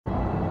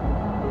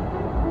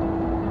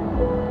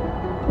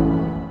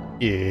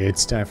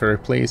It's time for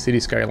Play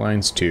City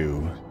Skylines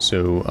 2.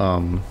 So,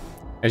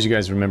 as you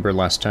guys remember,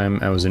 last time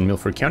I was in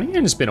Milford County,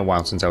 and it's been a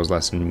while since I was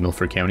last in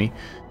Milford County.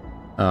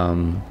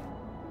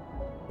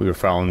 We were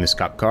following this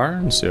cop car,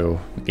 and so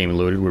the game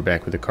loaded, we're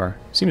back with the car.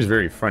 Seems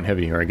very front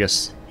heavy, or I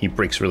guess he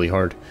brakes really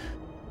hard.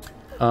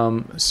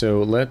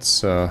 So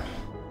let's,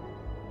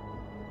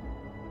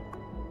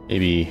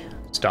 maybe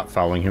stop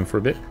following him for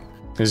a bit.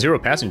 There's 0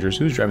 passengers,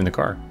 who's driving the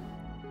car?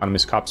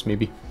 Anonymous cops,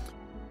 maybe?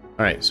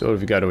 Alright, so what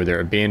have we got over there?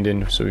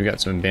 Abandoned. So we've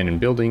got some abandoned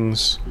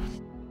buildings.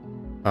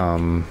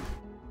 For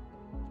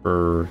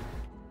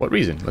what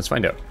reason? Let's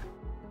find out.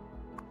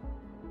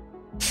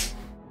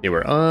 They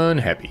were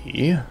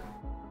unhappy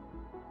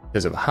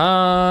because of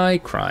high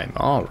crime.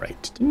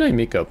 Alright. Didn't I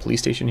make a police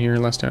station here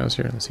last time I was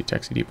here? Let's see,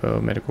 taxi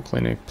depot, medical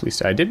clinic,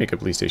 police. I did make a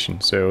police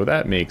station, so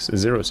that makes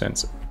 0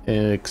 sense.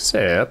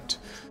 Except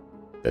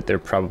that they're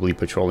probably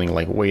patrolling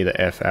like way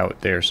the F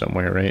out there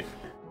somewhere, right?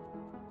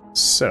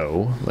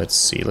 So, let's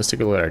see. Let's take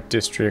a look at our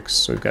districts.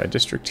 So we've got a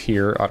district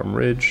here, Autumn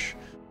Ridge.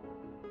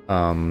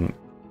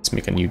 Let's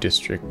make a new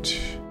district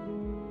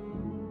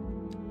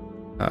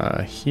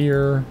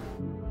here.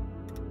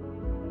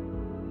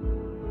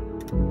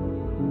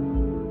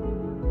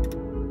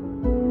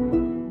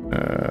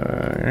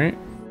 Alright.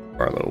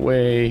 Barlow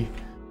Way.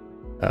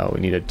 We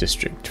need a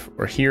district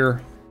for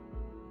here.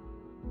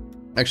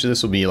 Actually,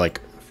 this will be like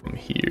from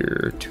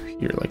here to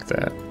here like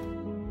that.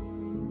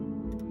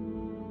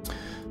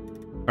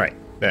 Alright,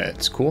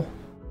 that's cool.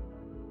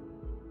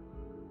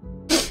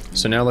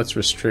 So now let's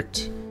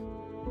restrict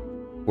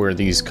where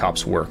these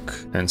cops work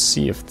and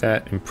see if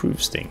that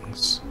improves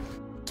things.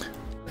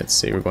 Let's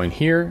say we're going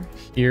here,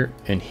 here,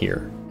 and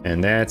here.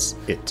 And that's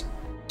it.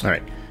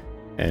 Alright.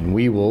 And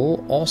we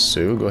will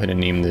also go ahead and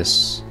name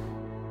this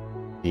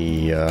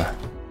the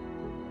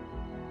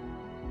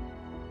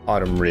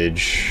Autumn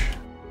Ridge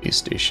Police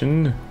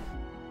Station.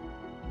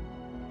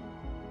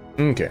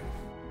 Okay.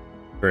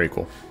 Very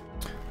cool.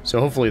 So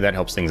hopefully that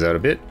helps things out a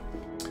bit.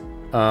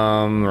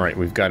 Alright,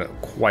 we've got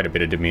quite a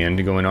bit of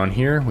demand going on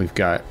here. We've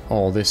got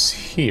all this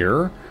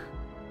here.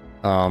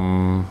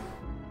 Some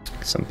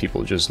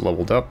people just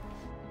leveled up.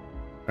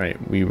 Alright,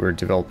 we were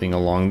developing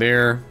along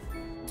there.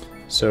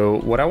 So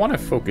what I want to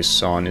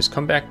focus on is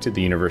come back to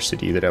the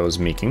university that I was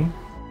making.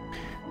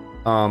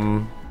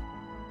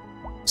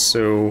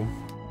 So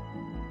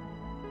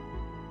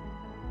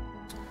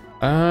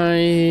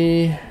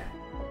I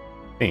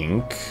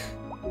think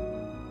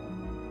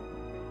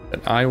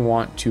that I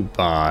want to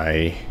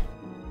buy,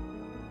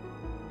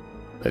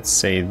 let's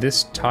say,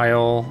 this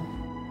tile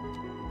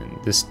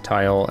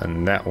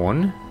and that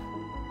one,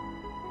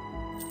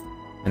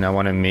 and I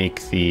want to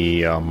make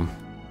the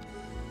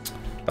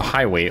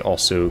highway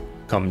also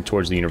come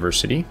towards the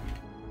university,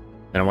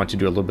 and I want to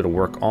do a little bit of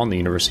work on the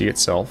university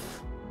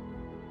itself,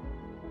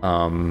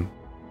 and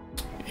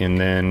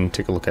then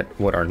take a look at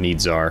what our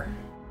needs are.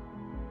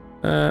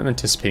 I'm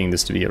anticipating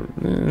this to be a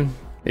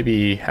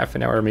maybe half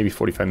an hour, maybe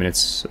 45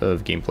 minutes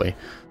of gameplay.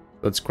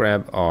 Let's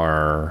grab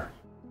our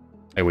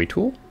highway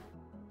tool.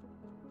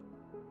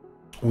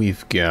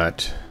 We've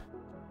got,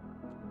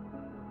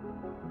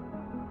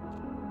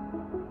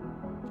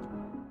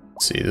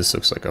 let's see, this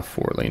looks like a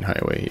 4-lane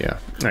highway, yeah.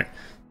 All right,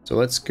 so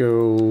let's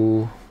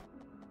go,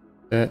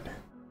 that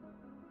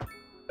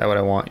what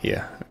I want?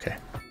 Yeah, okay.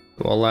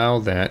 We'll allow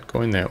that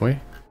going that way.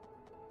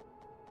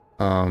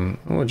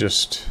 We'll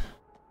just,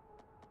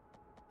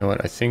 you know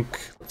what, I think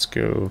let's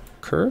go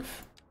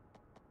curve.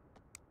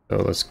 So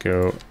let's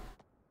go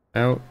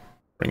out,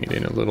 bring it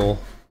in a little,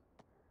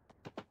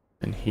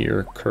 and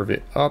here curve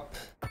it up.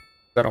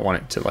 I don't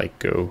want it to like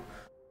go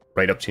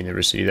right up to the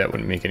university, that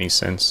wouldn't make any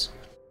sense.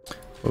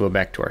 We'll go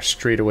back to our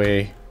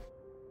straightaway,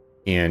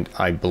 and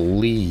I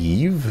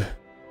believe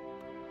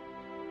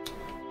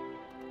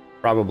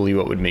probably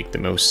what would make the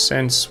most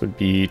sense would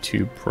be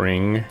to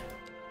bring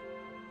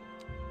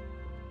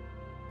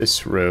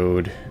this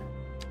road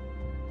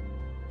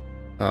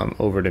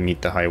over to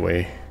meet the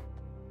highway,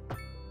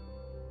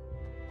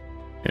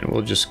 and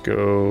we'll just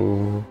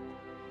go,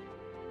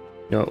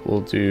 no,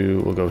 we'll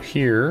go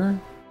here,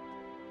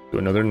 do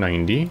another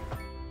 90,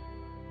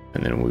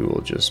 and then we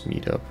will just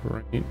meet up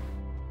right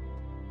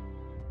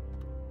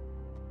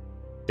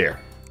there.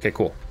 Okay,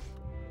 cool.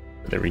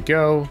 There we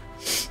go.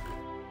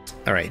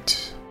 All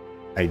right,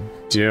 I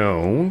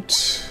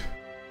don't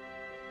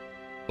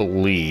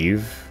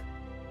believe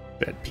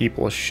that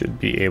people should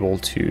be able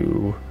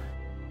to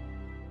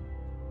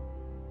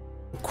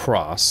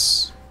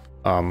cross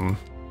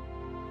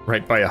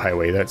right by a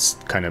highway. That's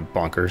kind of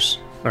bonkers.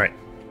 All right,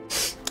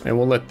 and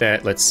we'll let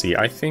that, let's see,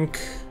 I think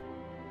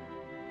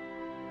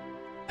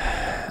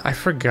I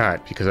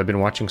forgot because I've been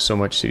watching so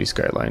much City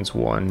Skylines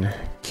 1.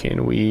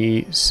 Can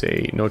we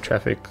say no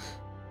traffic?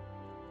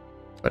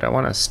 But I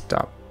want to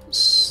stop.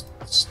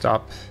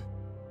 Let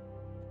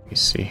me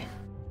see.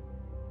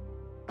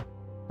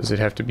 Does it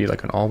have to be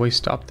like an always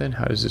stop then?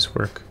 How does this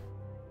work?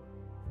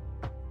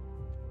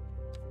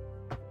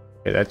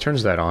 Okay, that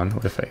turns that on.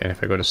 What if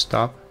I go to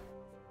stop?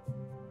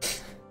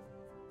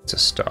 It's a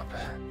stop.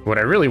 What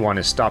I really want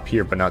is stop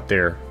here, but not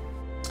there.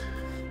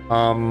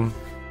 You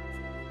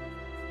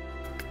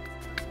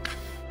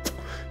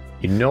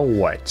know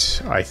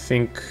what? I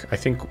think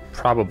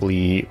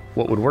probably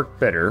what would work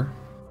better.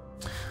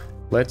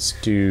 Let's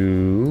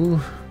do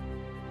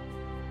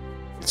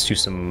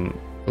some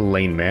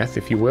lane math,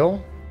 if you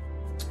will.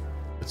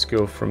 Let's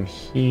go from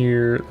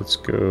here. Let's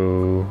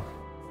go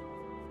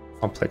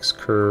complex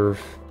curve.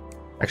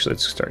 Actually,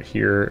 let's start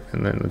here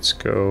and then let's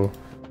go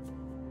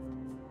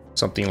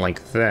something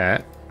like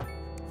that.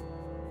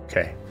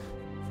 Okay.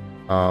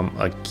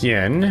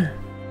 Again,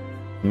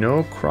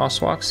 no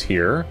crosswalks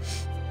here,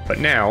 but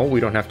now we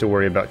don't have to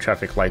worry about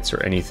traffic lights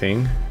or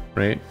anything,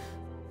 right?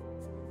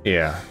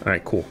 Yeah. All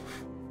right, cool.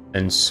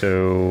 And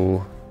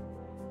so,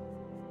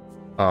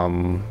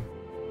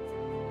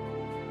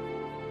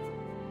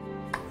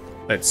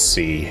 let's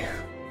see.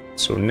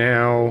 So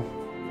now,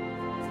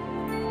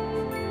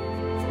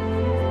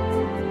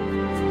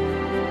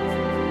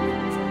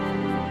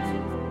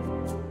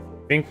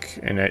 I think,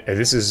 and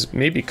this is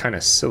maybe kind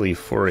of silly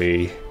for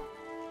a,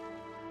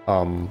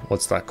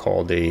 what's that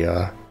called?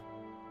 A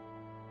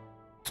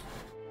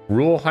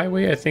rural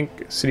highway, I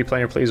think City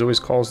Planner Plays always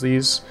calls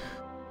these.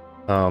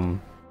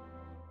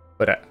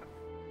 But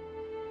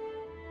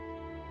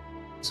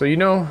so you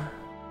know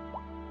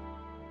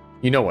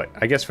what?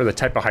 I guess for the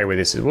type of highway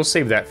this is, we'll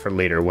save that for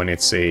later when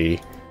it's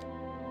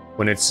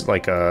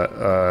like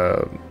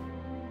the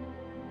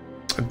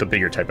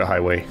bigger type of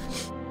highway.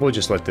 We'll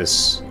just let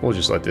this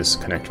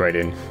connect right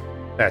in.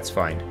 That's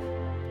fine.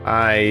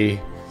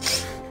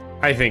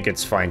 I think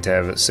it's fine to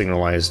have it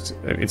signalized.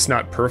 It's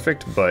not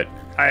perfect, but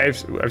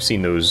I've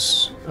seen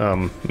those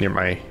near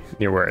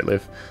where I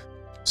live.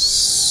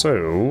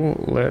 So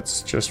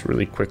let's just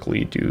really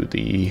quickly do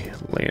the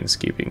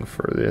landscaping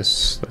for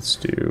this. Let's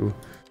do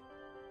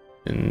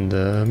in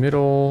the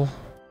middle,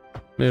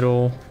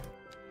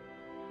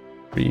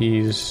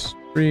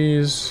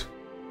 trees.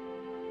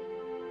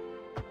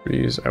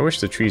 I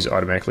wish the trees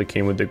automatically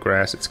came with the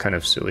grass. It's kind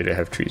of silly to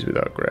have trees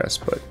without grass,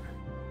 but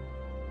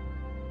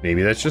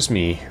maybe that's just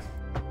me.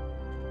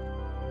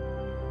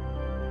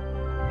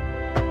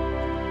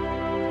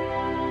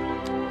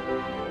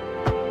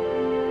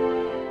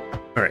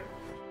 All right.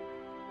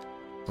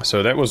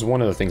 So that was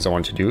one of the things I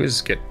wanted to do,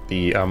 is get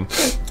the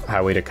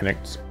highway to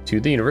connect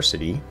to the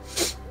university.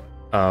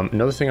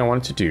 Another thing I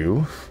wanted to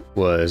do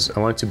was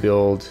I wanted to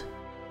build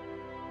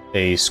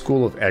a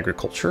school of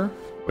agriculture,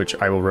 which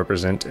I will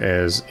represent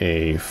as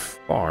a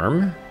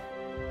farm.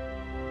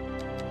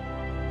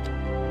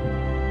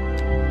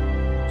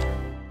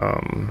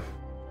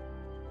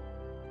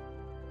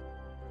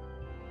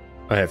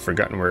 I have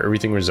forgotten where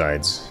everything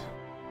resides.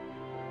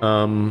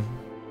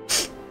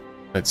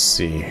 Let's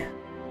see.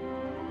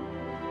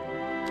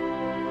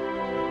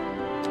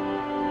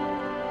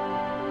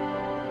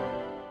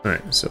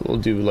 Alright, so we'll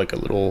do like a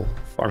little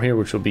farm here,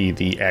 which will be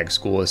the ag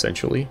school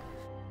essentially.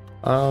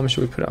 Should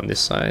we put it on this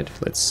side?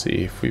 Let's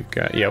see if we've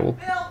got, yeah, we'll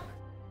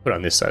put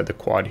on this side the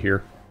quad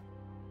here.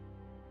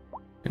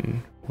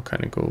 And we'll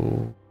kind of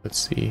go, let's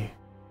see.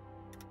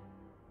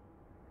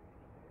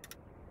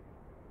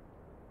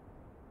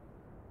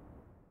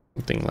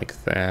 Something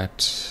like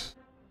that.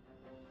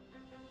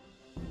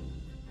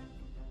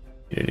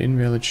 Get it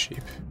invalid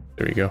shape.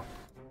 There we go.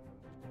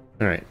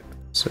 Alright,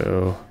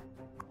 so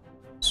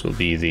this will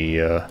be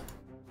the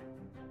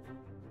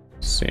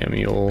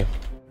Samuel.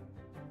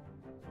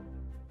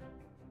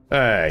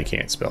 I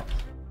can't spell.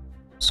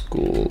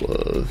 School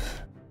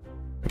of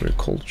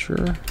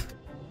Agriculture.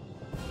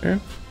 Okay.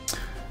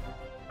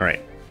 All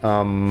right.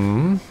 All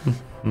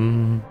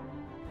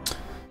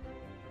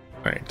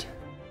right.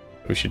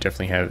 We should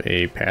definitely have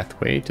a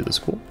pathway to the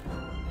school.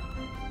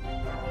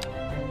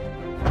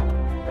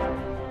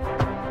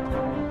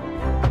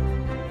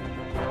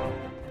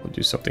 We'll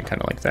do something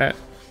kind of like that.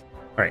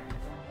 All right.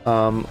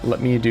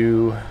 Let me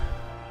do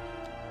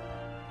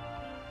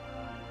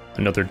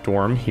another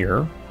dorm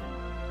here.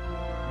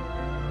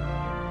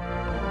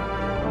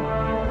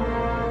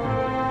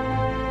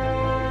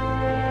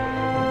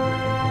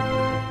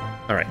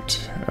 All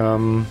right.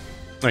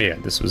 Oh yeah,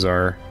 this was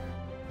our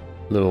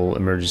little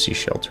emergency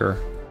shelter.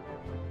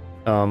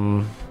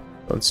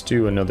 Let's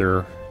do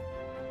another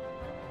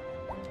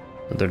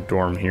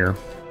dorm here.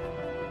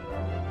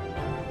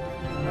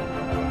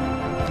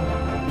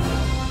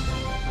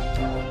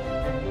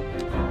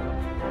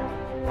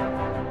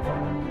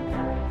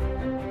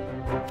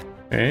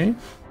 Okay.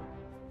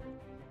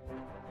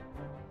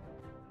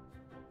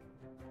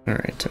 All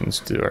right, and let's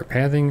do our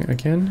pathing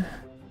again.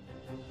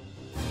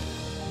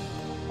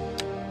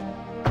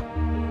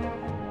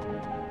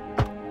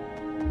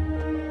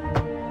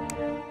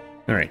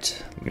 All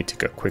right, let me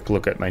take a quick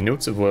look at my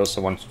notes of what else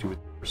I wanted to do with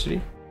the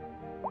university.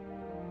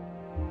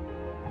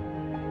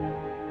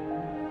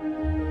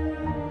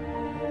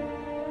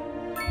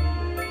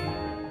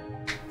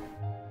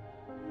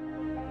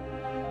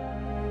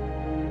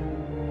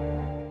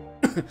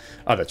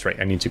 Oh, that's right.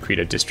 I need to create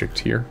a district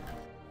here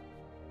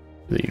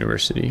for the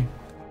university.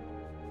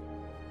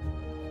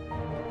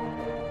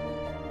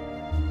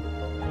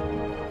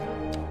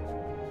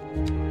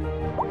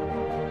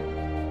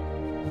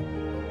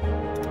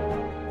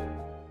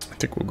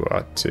 think we'll go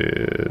out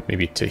to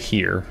maybe to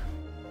here.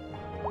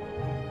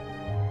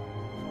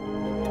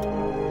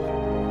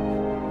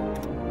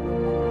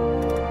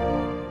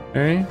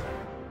 Okay.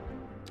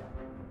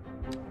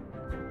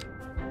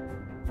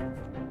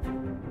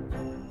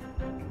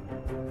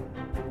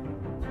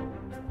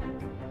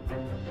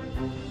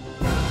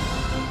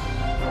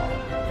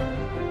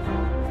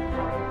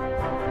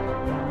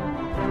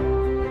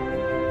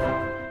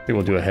 I think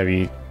we'll do a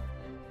heavy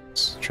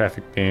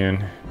traffic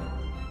ban.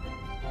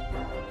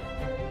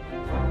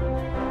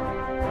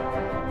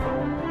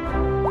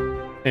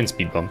 And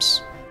speed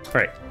bumps.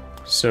 Alright,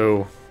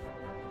 so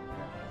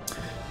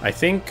I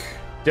think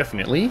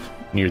definitely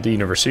near the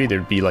university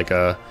there'd be like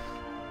a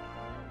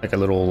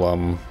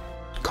little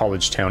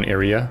college town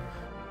area,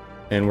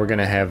 and we're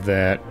gonna have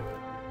that,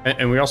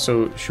 and we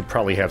also should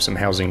probably have some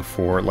housing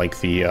for like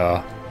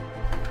the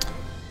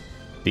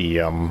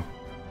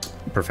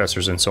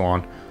professors and so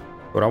on.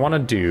 What I want to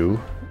do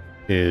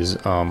is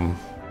wow,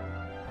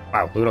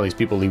 look at all these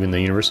people leaving the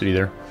university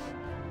there.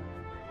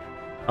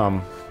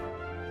 I'm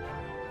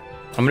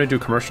gonna do a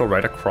commercial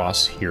right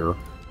across here.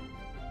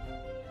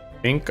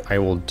 I think I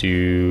will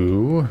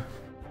do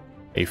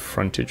a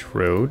frontage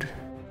road.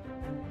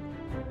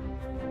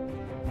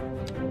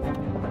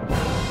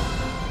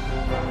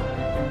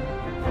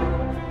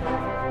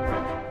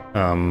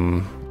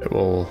 It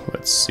will,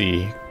 let's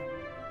see,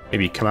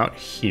 maybe come out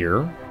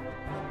here.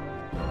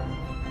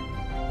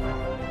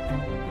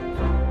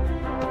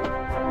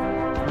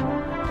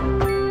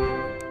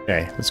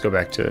 Okay, let's go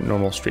back to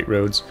normal straight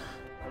roads.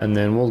 And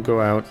then we'll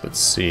go out, let's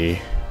see.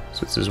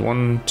 So this is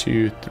 1,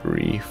 2,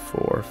 3,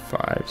 4,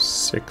 5,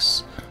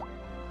 6.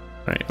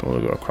 Alright,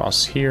 we'll go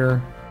across here.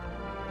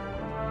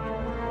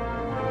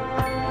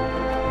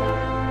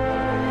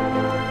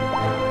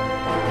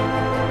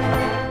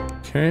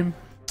 Okay. And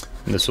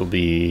this will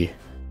be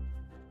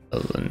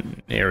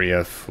an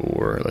area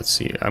for, let's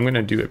see, I'm going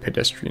to do a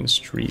pedestrian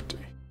street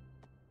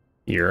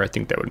here. I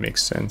think that would make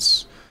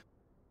sense.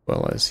 As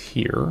well as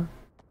here.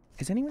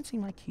 Has anyone seen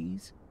my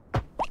keys?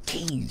 My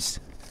keys!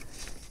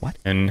 What?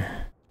 And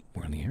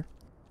we're in the air?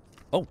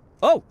 Oh!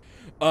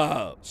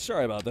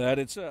 Sorry about that.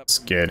 It's let's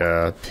get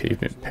a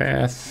pavement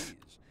path.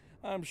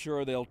 I'm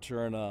sure they'll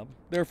turn up.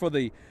 They're for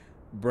the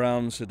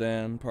brown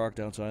sedan parked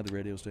outside the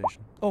radio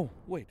station. Oh,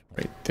 wait.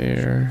 Right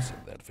there. Say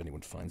that if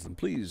anyone finds them,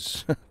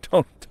 please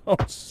don't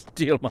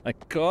steal my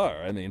car.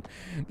 I mean,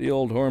 the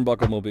old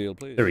Hornbuckle mobile,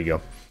 please. There we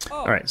go.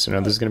 All right, so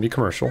now this is going to be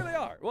commercial. Here they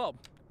are. Well,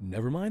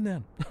 never mind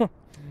then.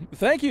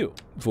 Thank you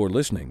for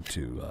listening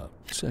to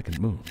Second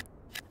Moon.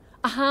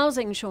 A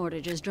housing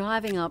shortage is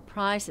driving up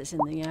prices in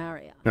the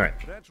area. All right.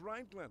 That's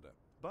right, Glenda.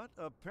 But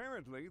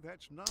apparently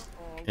that's not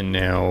all. And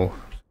now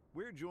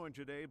we're joined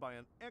today by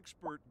an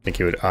expert. I think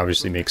it would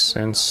obviously make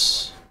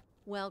sense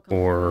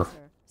for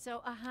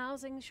so a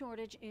housing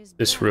shortage is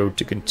this road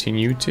to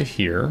continue to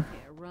here.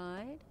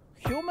 Right?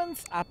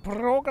 Humans are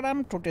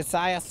programmed to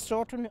desire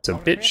certain. It's a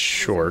bit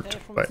short,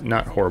 but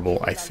not horrible,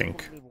 I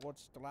think.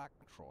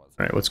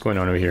 Alright, what's going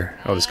on over here?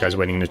 Oh, this guy's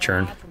waiting to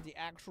turn.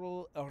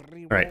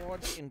 Alright,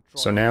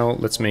 so now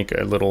let's make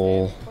a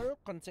little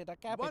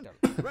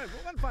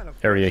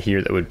area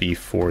here that would be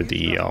for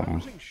the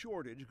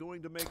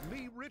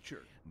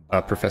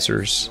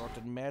professors.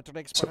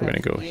 So we're gonna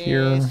go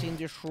here.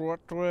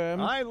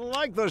 I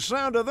like the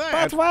sound of that.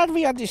 But what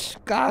we are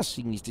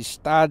discussing is the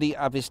study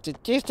of a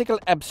statistical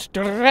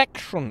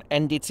abstraction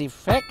and its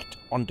effect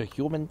on the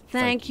human.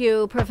 Thank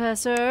you,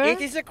 Professor.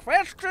 It is a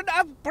question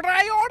of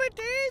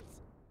priorities.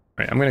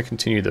 Alright, I'm gonna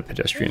continue the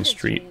pedestrian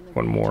street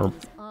one more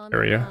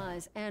area.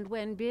 And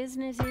when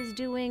business is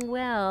doing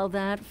well,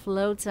 that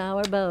floats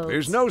our boat.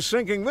 There's no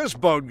sinking this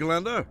boat,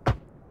 Glenda.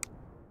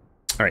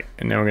 Alright,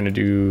 and now we're gonna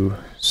do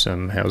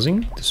some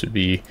housing. This would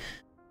be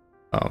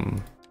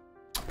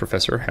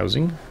professor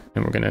housing,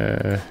 and we're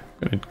gonna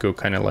go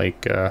kind of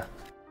like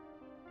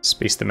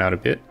space them out a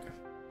bit.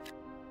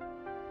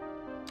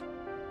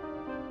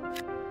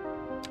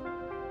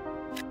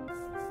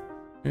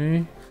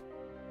 Okay,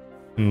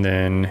 and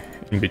then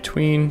in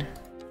between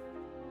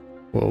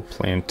we'll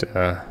plant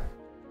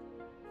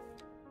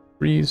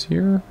trees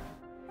here.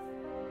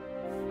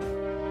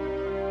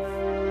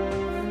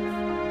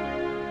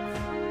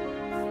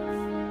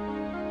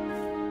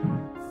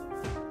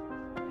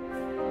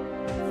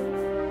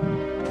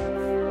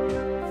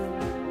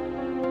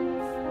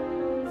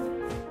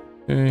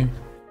 Okay.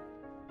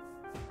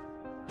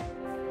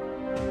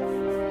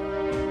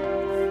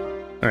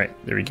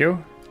 Alright, there we go.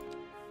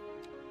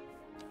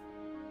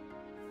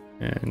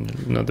 And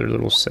another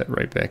little set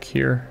right back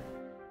here.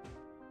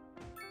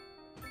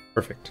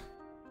 Perfect.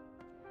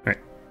 Alright.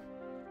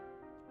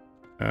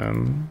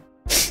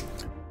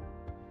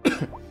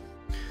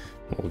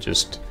 We'll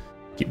just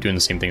keep doing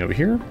the same thing over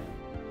here.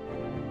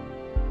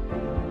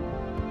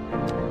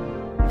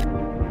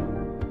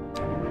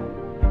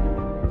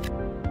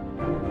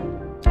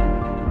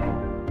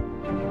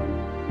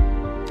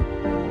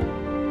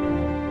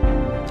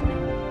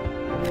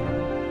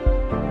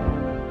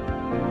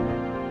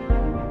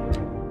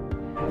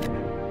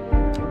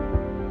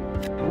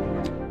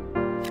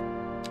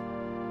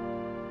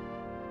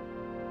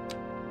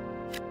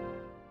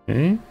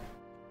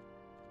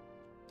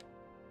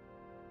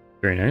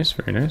 Very nice,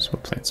 very nice.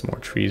 We'll plant some more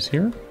trees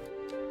here.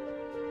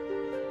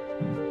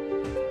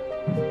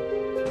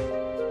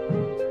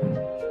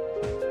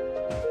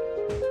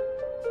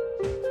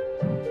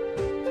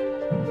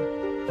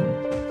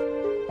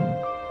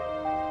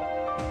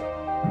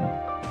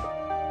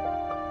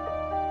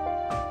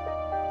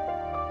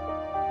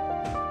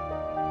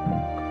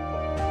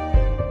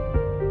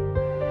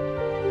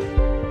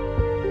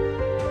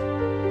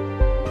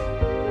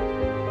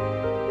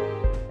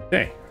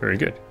 Okay, very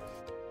good.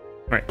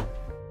 All right.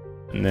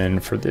 And then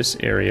for this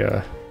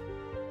area,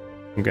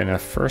 I'm gonna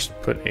first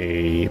put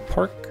a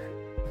park.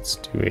 Let's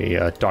do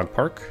a dog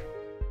park.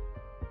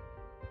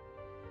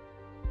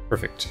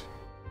 Perfect.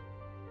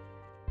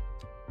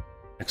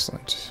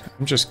 Excellent.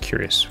 I'm just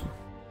curious.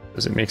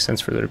 Does it make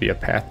sense for there to be a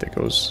path that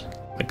goes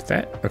like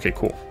that? Okay,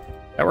 cool.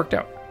 That worked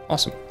out.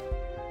 Awesome.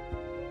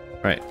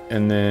 All right,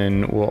 and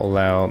then we'll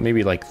allow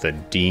maybe like the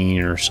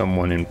dean or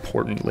someone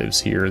important lives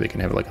here. They can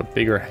have like a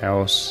bigger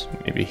house,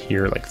 maybe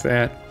here like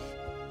that.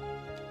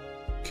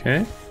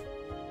 Okay.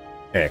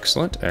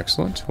 Excellent,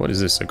 excellent. What is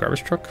this, a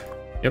garbage truck?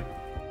 Yep.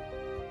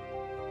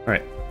 All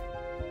right.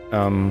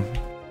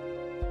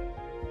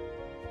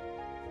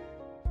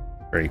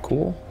 Very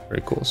cool,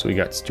 very cool. So we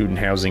got student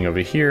housing over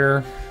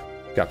here.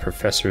 Got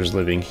professors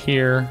living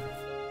here.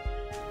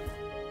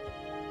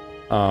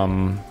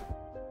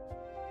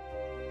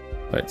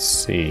 Let's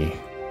see.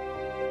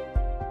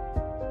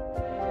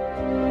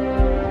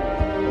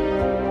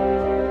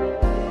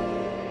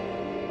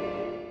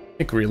 I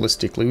think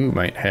realistically we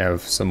might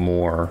have some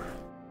more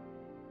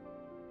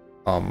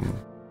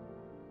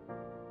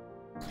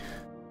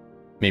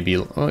maybe,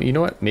 oh, you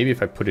know what? Maybe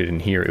if I put it in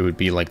here, it would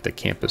be like the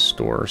campus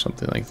store or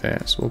something like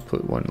that. So we'll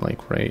put one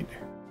like right,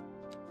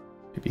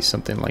 maybe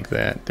something like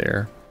that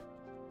there.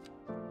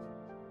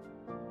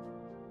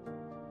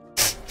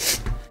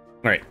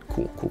 All right,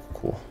 cool, cool,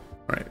 cool.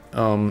 All right,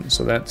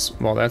 so that's,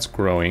 while that's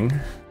growing,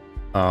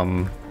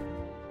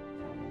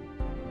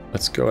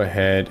 let's go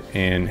ahead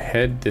and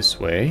head this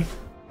way.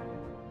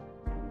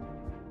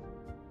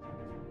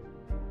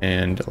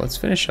 And let's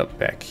finish up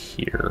back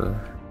here.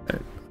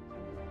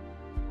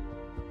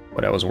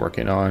 What I was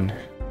working on.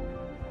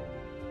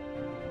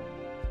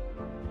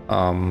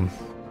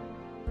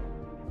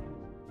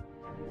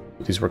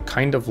 These were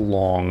kind of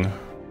long,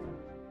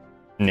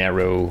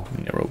 narrow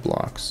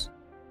blocks.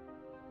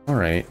 All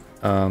right.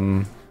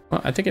 Well,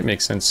 I think it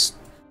makes sense.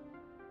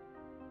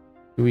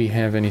 Do we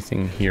have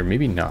anything here?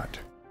 Maybe not.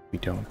 We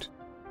don't.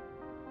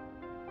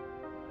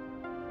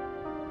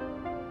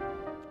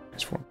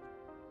 Transform.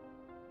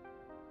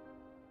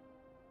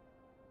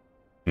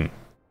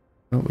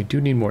 Well, we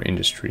do need more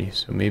industry,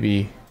 so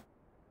maybe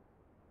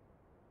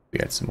we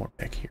got some more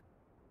back here.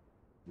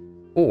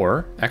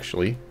 Or,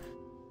 actually,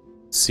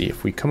 let's see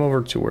if we come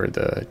over to where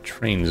the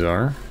trains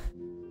are.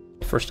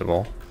 First of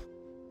all,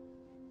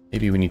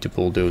 maybe we need to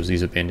bulldoze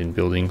these abandoned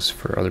buildings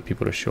for other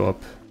people to show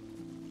up.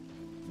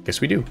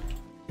 Guess we do.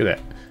 Look at that.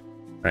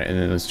 All right, and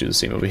then let's do the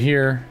same over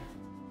here.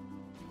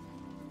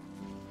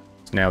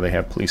 So now they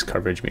have police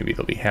coverage. Maybe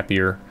they'll be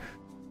happier.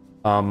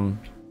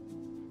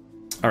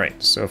 All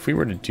right, so if we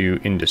were to do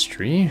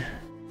industry,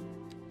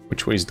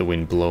 which way is the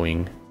wind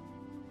blowing?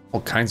 All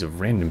kinds of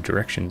random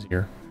directions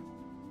here.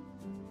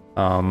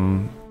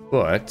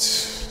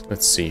 But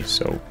let's see.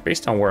 So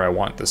based on where I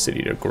want the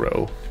city to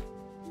grow,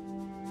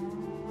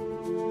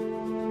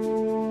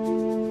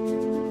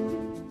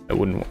 I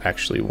wouldn't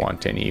actually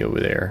want any over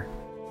there.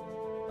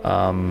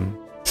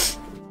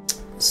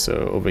 So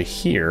over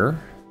here,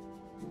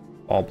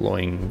 all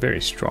blowing very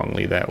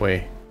strongly that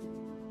way.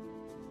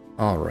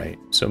 All right,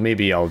 so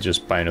maybe I'll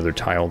just buy another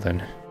tile then.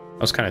 I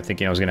was kind of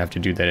thinking I was gonna have to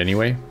do that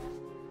anyway.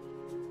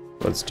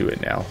 Let's do it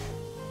now.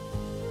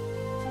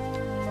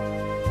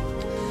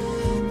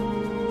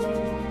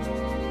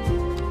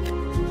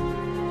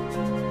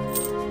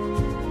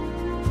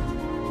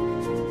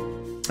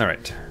 All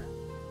right.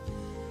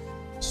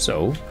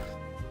 So,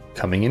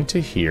 coming into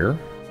here.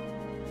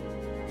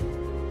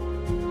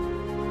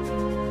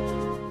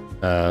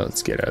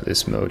 Let's get out of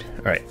this mode.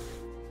 All right.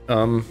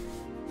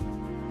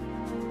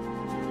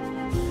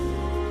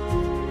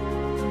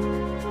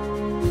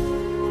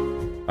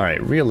 All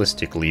right,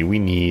 realistically, we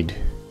need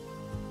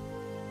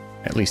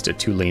at least a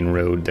 2-lane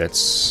road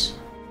that's...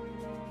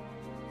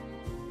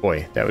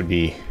 Boy, that would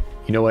be...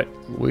 You know what?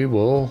 We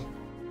will...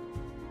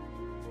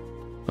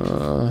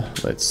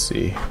 let's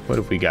see. What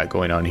have we got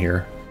going on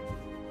here?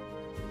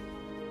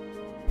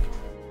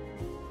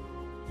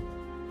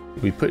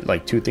 Did we put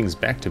like 2 things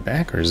back to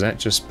back, or is that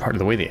just part of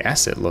the way the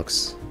asset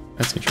looks?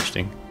 That's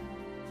interesting.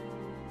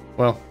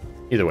 Well,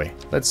 either way,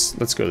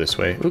 let's go this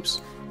way.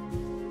 Oops.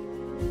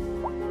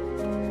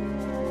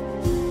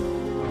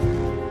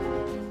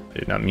 I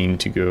did not mean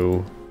to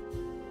go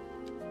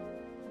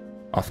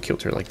off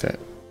kilter like that.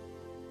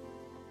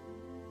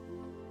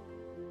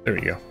 There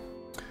we go.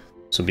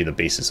 This will be the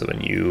basis of a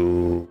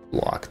new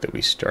block that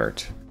we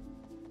start.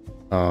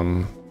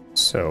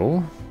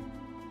 So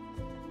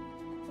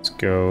let's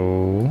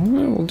go.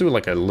 We'll do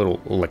like a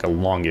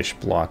longish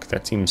block.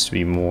 That seems to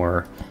be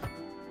more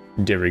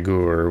de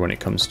rigueur when it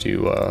comes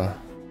to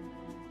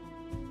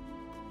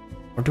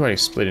Or do I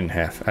split it in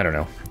half? I don't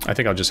know. I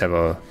think I'll just have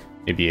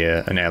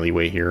an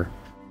alleyway here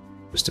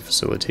just to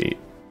facilitate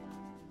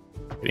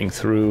getting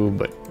through,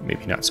 but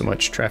maybe not so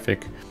much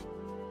traffic.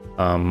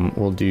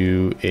 We'll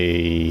do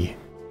a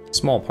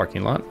small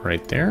parking lot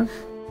right there.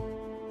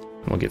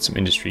 We'll get some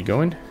industry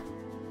going.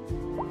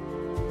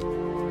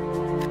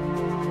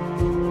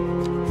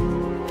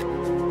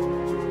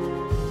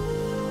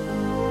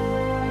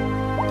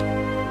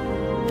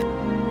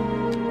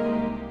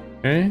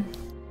 Okay.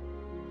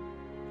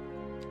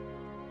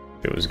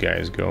 Those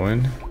guys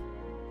going.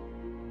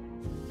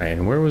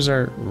 And where was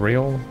our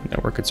rail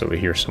network? It's over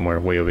here somewhere,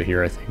 way over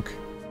here, I think.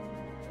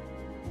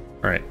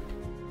 Alright.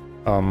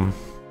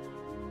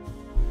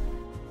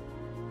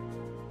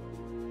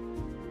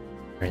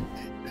 Right.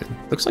 It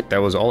looks like that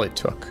was all it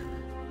took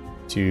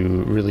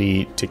to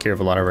really take care of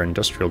a lot of our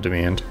industrial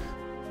demand.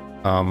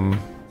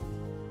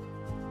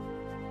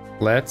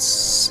 Let's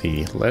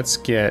see. Let's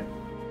get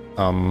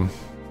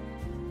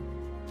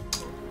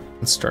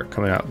let's start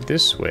coming out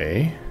this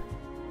way.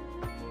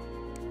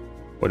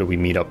 What do we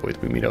meet up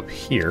with? We meet up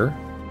here.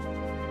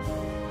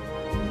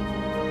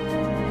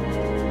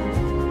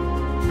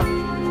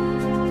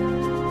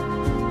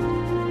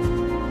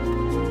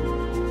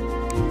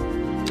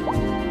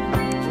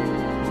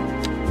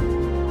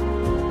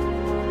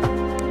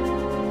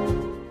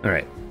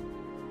 Alright.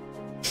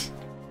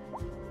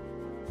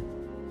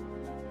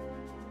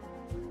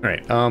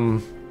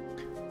 Alright,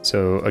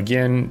 so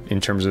again, in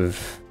terms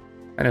of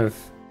kind of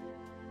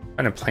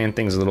plan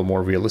things a little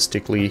more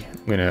realistically,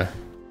 I'm gonna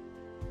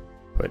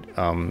put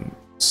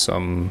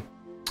some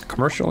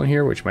commercial in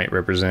here, which might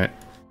represent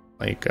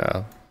like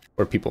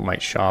where people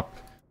might shop,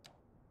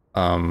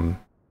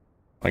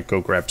 like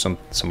go grab some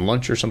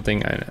lunch or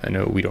something. I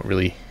know we don't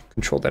really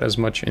control that as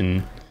much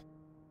in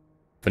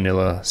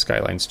vanilla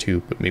Skylines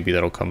 2, but maybe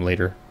that'll come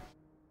later.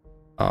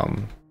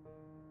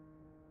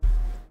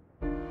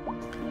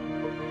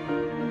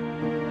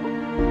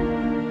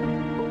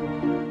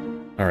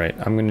 All right,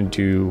 I'm gonna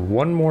do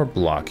one more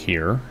block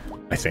here,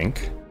 I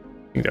think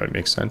that would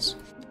make sense.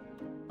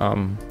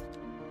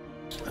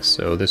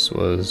 So this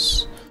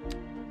was,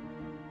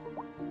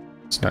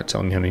 it's not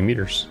telling me how many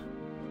meters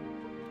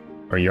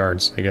or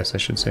yards, I guess I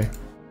should say.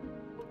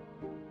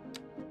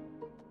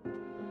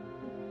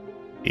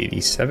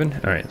 87.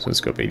 All right, so let's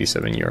go up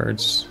 87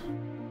 yards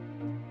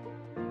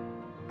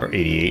or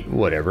 88,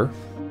 whatever.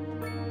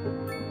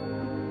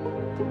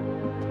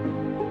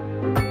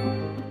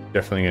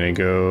 Definitely gonna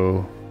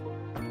go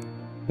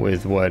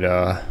with what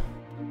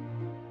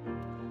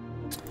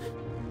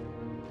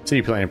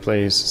City Planner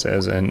Plays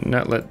says, and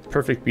not let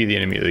perfect be the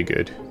enemy of the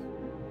good.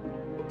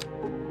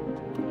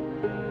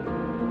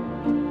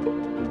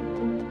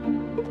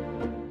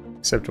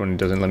 Except when it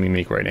doesn't let me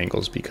make right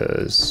angles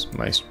because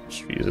my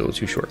street is a little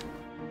too short.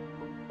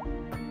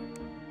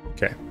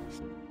 Okay.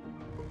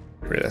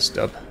 Get rid of that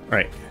stub.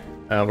 Alright.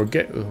 We're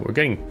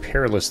getting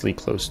perilously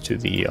close to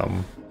the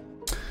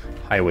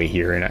highway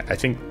here, and I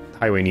think the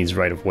highway needs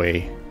right of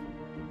way.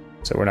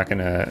 So we're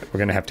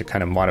gonna have to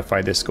kind of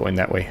modify this going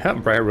that way.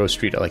 Briar Rose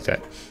Street, I like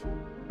that.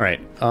 All right,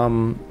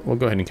 we'll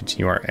go ahead and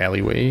continue our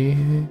alleyway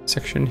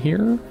section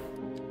here.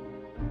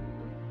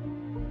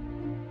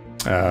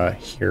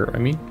 Here, I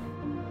mean.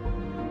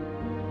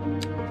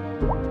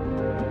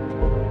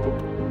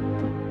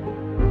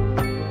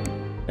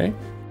 Okay,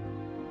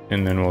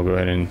 and then we'll go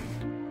ahead and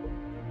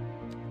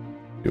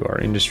do our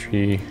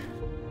industry.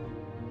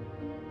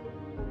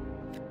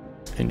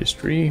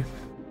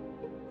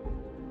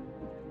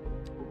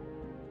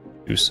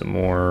 Do some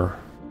more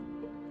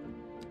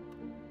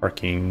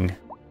parking.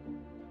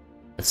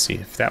 Let's see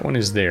if that one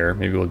is there.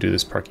 Maybe we'll do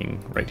this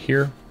parking right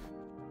here.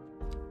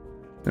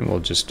 And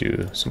we'll just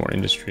do some more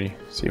industry.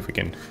 See if we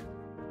can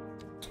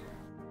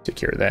take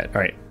care of that.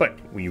 All right, but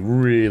we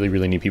really,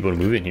 really need people to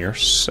move in here.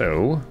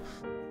 So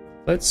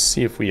let's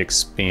see if we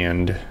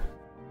expand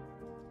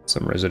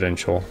some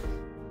residential.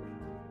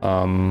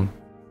 I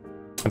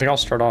think I'll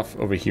start off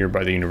over here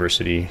by the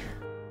university.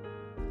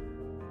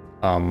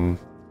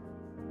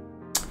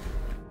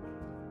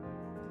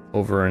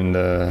 Over in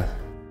the,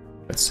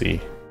 let's see,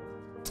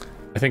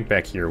 I think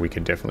back here we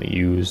could definitely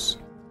use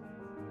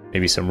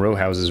maybe some row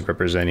houses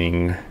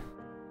representing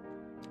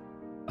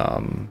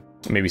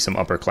maybe some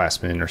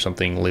upperclassmen or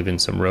something live in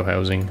some row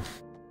housing,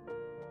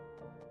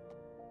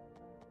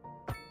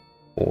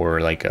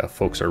 or like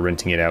folks are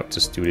renting it out to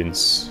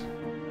students.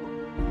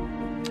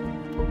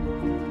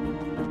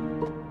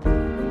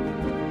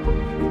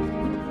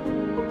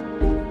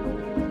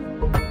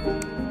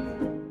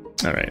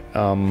 All right.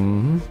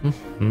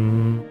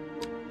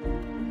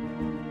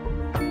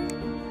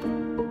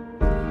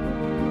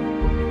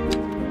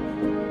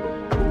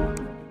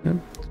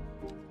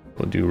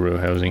 We'll do row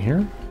housing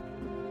here.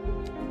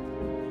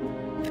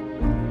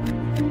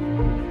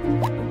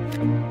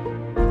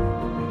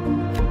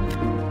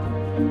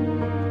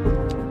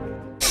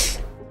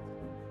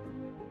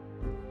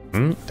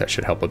 That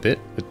should help a bit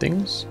with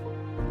things.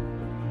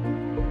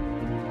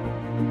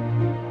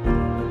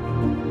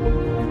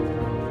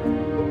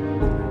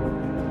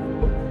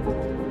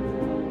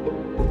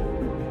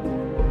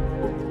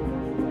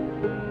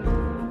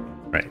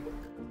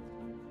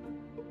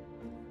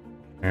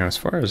 Now, as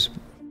far as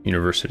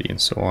university and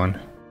so on,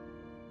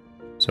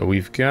 so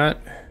we've got,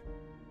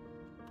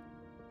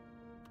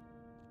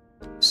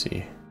 let's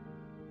see,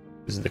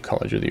 this is the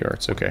College of the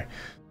Arts. Okay,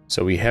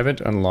 so we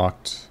haven't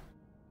unlocked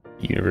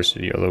the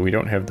university, although we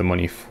don't have the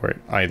money for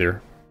it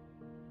either,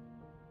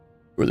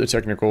 or the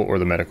technical or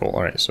the medical.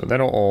 All right, so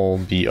that'll all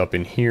be up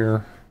in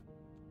here.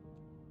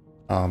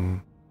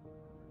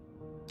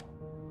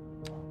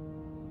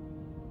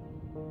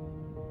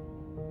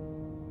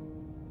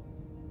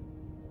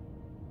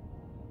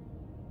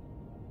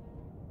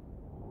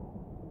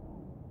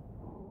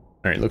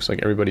 Alright, looks like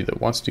everybody that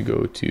wants to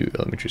go to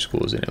elementary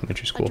school is in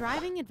elementary school. A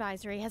driving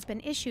advisory has been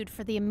issued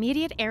for the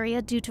immediate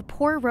area due to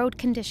poor road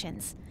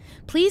conditions.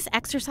 Please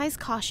exercise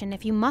caution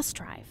if you must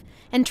drive,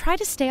 and try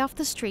to stay off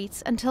the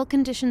streets until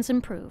conditions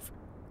improve.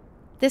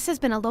 This has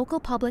been a local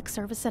public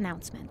service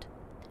announcement.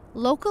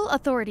 Local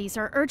authorities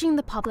are urging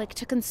the public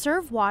to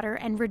conserve water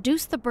and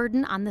reduce the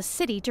burden on the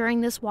city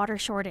during this water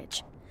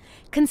shortage.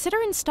 Consider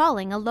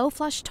installing a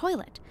low-flush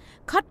toilet,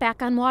 cut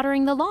back on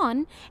watering the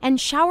lawn,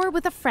 and shower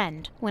with a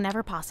friend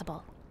whenever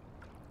possible.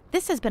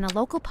 This has been a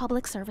local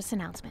public service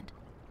announcement.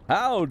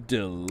 How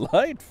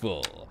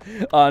delightful!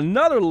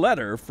 Another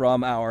letter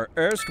from our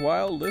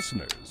erstwhile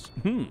listeners.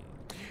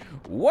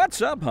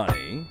 What's up,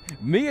 honey?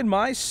 Me and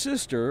my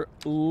sister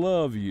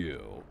love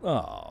you.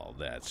 Oh,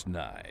 that's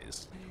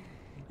nice.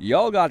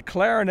 Y'all got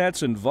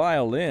clarinets and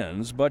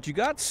violins, but you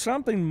got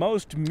something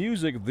most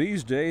music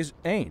these days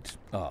ain't.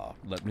 Oh,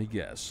 let me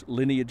guess.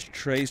 Lineage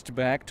traced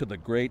back to the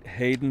great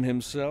Haydn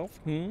himself,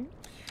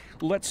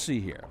 Let's see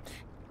here.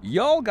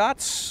 Y'all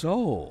got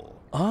soul.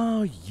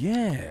 Oh,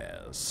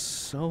 yes,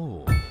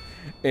 soul.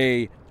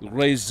 A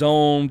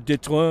raison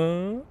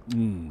d'être?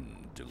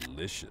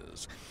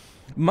 Delicious.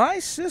 My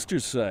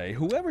sisters say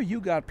whoever you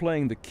got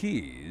playing the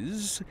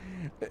keys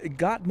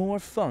got more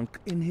funk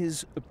in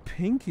his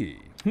pinky.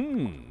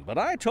 But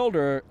I told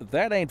her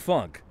that ain't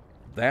funk.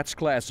 That's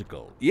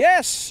classical.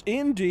 Yes,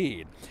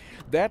 indeed.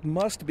 That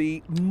must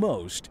be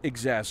most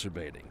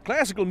exacerbating.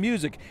 Classical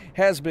music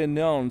has been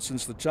known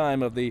since the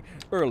time of the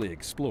early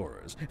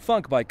explorers.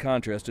 Funk, by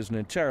contrast, is an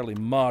entirely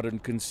modern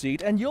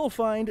conceit, and you'll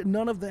find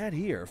none of that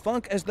here.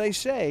 Funk, as they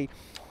say,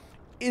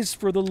 is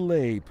for the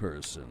lay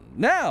person.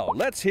 Now,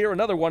 let's hear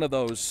another one of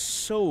those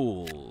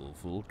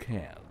soulful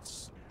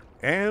cants.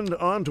 And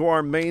on to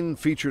our main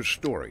feature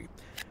story.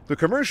 The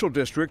commercial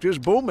district is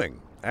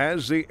booming,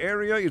 as the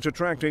area is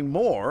attracting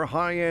more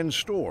high-end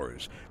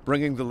stores,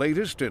 bringing the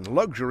latest in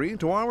luxury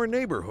to our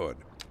neighborhood.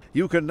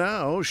 You can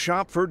now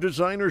shop for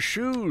designer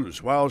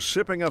shoes while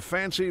sipping a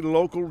fancy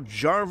local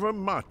Jarva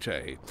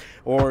mate,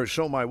 or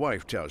so my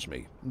wife tells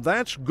me.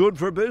 That's good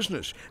for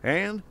business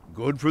and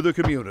good for the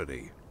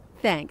community.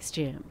 Thanks,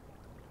 Jim.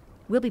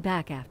 We'll be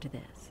back after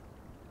this.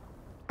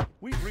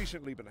 We've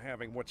recently been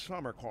having what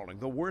some are calling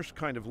the worst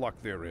kind of luck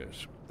there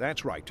is.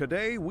 That's right.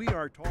 Today we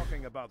are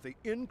talking about the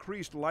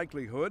increased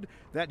likelihood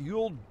that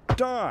you'll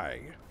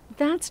die.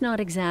 That's not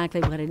exactly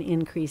what an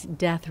increased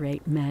death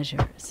rate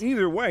measures.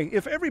 Either way,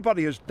 if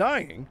everybody is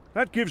dying,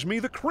 that gives me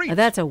the creeps.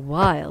 That's a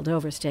wild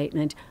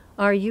overstatement.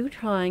 Are you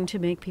trying to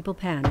make people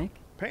panic?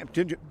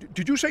 Did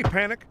you say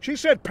panic? She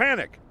said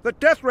panic. The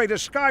death rate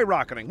is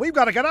skyrocketing. We've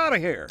got to get out of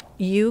here.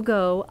 You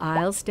go,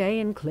 I'll stay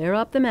and clear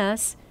up the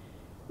mess.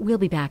 We'll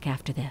be back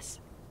after this.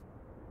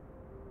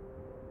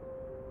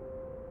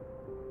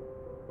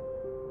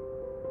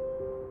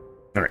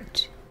 All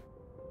right.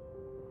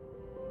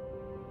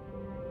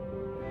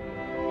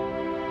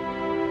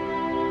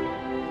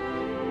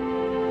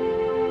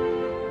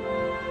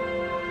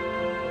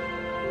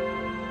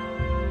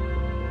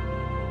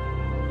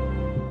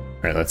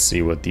 All right, let's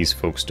see what these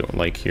folks don't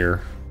like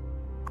here.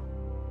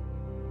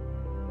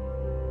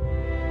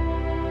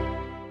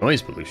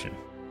 Noise pollution.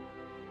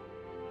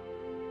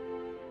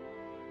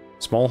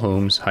 Small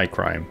homes, high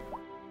crime.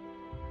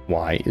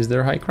 Why is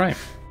there high crime?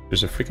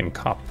 There's a freaking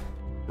cop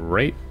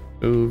right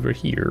over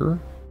here.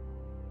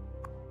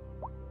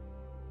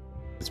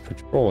 It's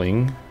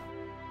patrolling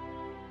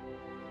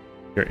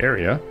your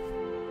area.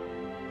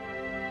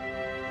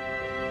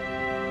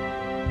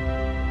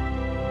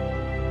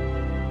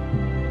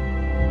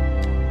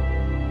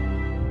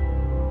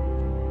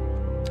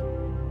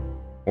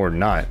 Or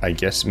not, I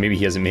guess. Maybe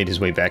he hasn't made his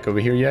way back over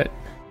here yet.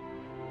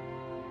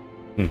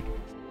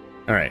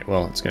 Alright,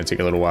 well, it's going to take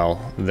a little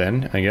while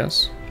then, I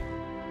guess.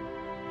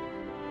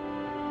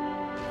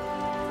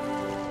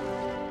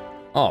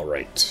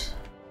 Alright.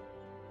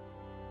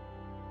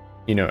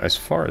 You know, as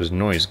far as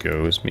noise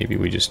goes, maybe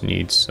we just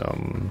need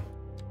some...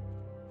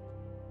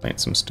 plant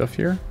some stuff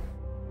here.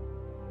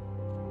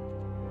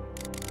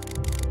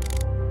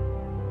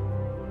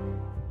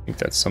 I think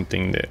that's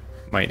something that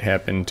might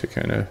happen to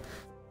kind of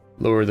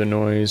lower the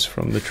noise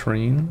from the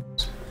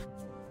trains.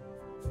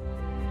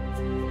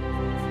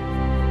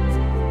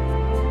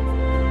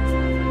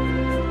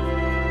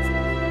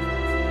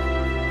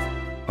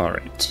 All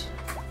right.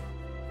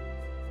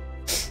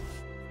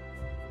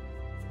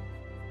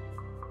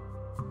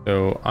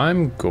 So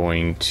I'm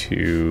going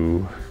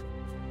to...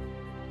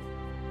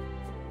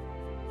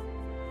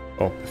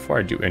 oh, before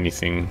I do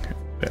anything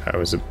that I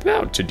was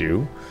about to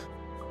do,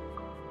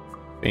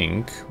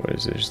 think, what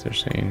is this they're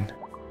saying?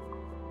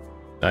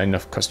 Not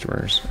enough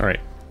customers. All right.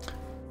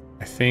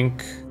 I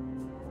think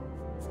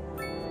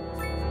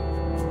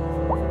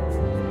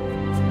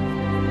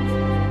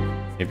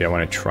maybe I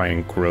want to try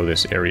and grow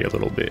this area a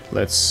little bit.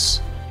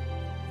 Let's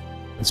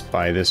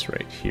buy this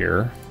right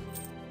here.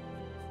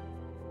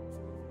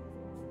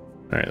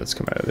 All right, let's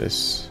come out of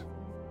this.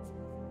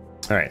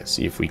 All right, let's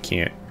see if we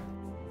can't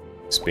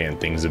expand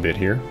things a bit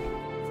here.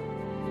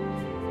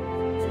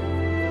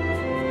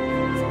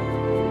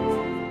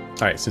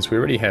 All right, since we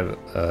already have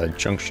a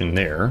junction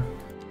there,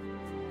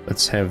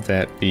 let's have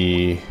that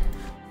be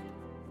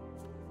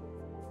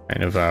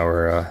kind of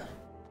our,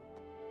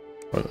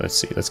 well, let's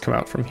see, let's come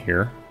out from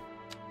here.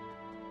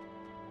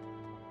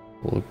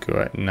 We'll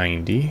go at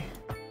 90.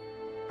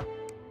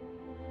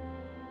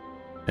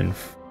 And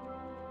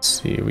let's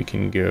see, we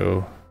can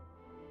go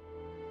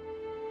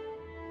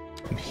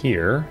from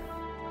here.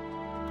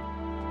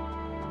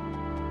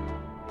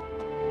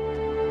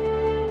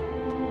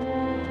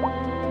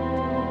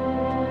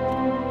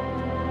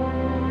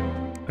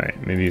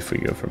 Alright, maybe if we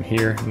go from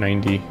here,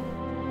 90.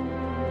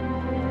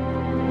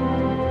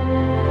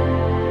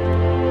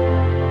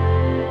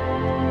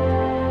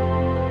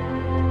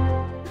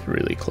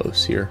 Really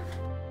close here.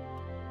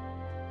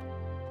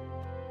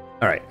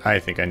 Alright, I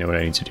think I know what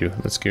I need to do.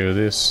 Let's go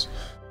this.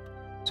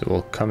 So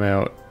we'll come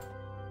out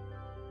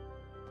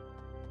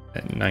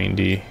at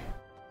 90.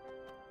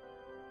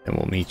 And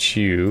we'll meet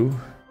you.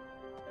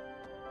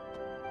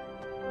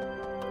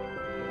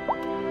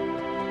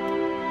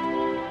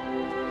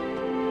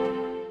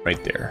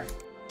 Right there.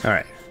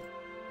 Alright.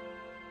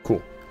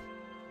 Cool.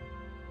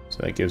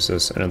 So that gives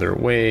us another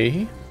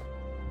way.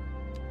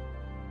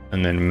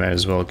 And then might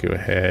as well go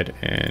ahead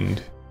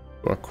and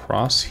go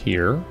across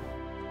here.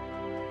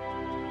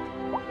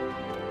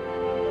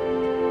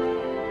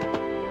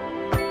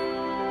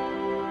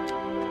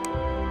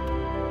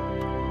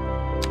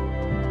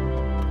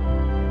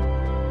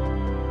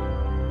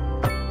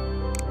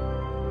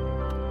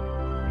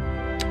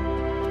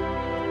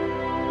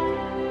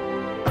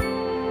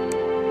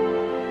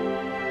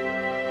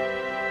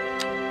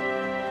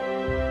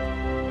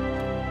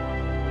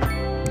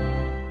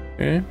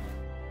 Okay.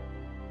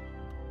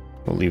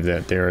 We'll leave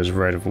that there as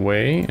right of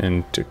way,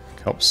 and to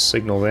help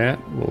signal that,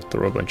 we'll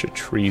throw a bunch of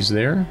trees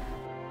there.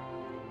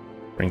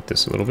 Shrink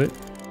this a little bit.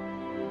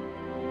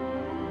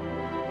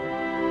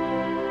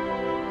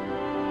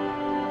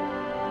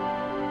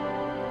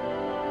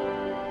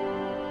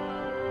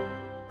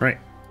 Right,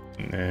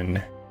 and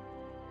then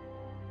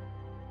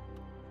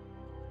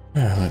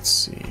let's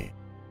see.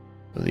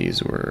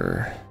 These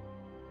were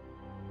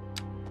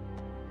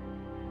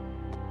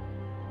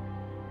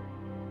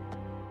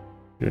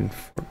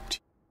 14.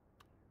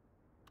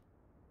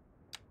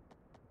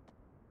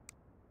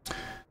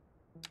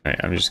 Alright,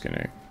 I'm just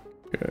gonna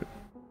go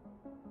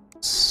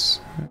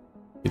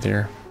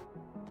there.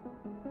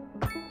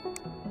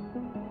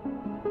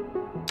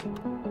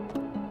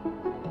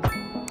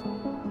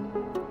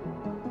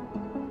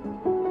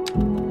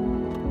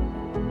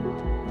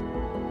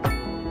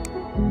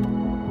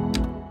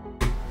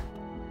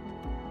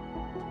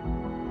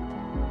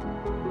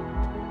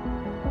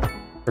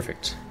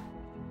 Perfect.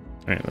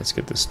 Alright, let's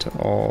get this to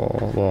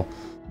all, well,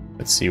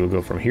 let's see, we'll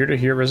go from here to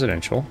here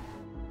residential.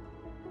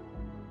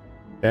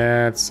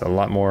 That's a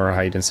lot more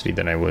high density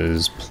than I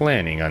was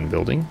planning on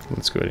building.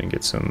 Let's go ahead and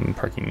get some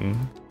parking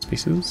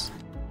spaces.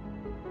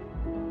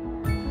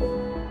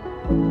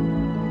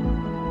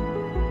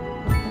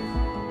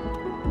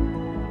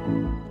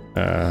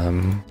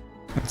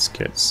 Let's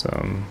get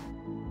some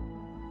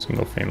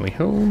single family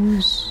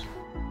homes.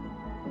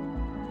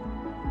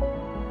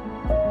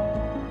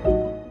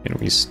 And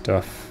we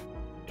stuff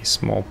a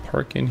small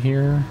park in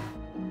here.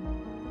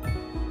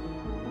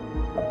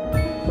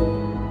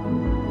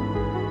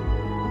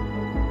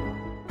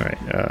 Alright,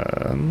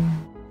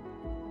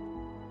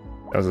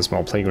 that was a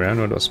small playground.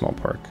 What about a small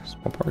park?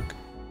 Small park.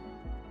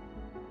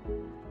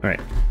 Alright.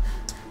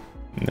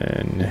 And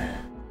then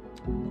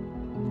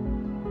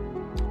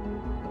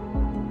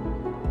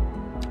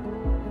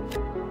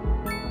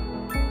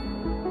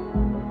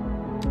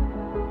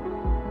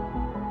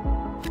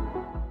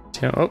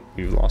oh,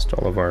 we've lost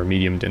all of our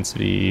medium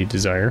density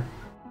desire.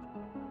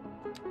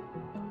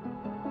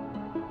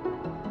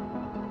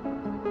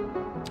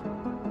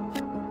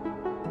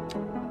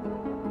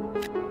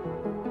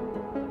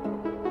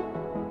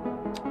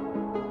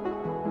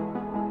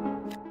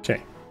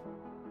 Okay.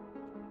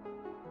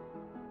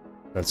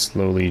 That's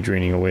slowly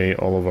draining away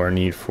all of our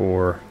need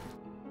for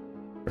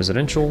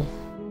residential.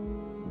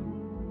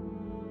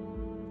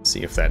 Let's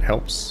see if that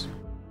helps.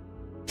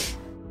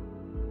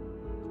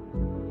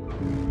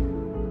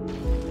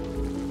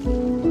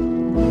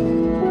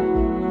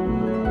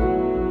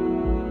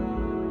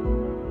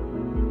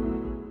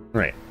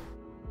 Right.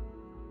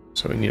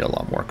 So we need a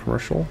lot more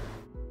commercial.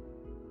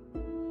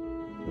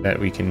 That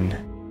we can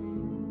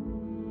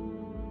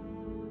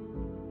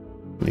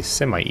at least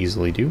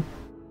semi-easily do.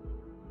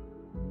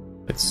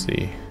 Let's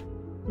see.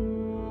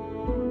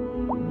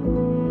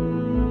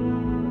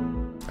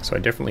 So I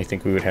definitely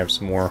think we would have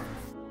some more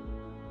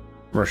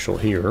commercial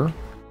here.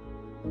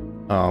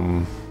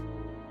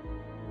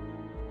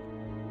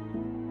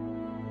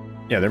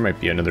 Yeah, there might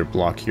be another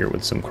block here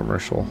with some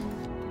commercial.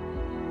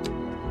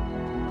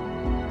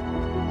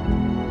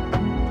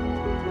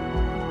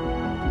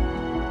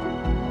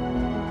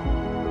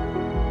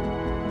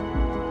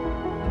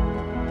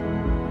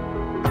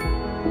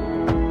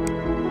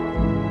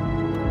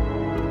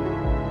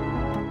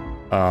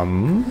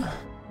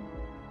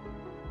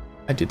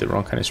 I did the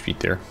wrong kind of street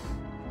there.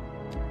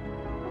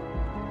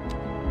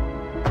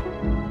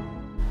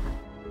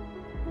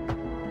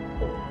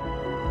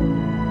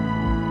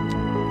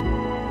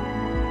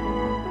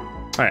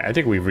 Alright, I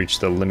think we've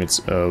reached the limits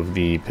of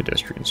the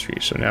pedestrian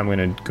street, so now I'm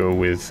going to go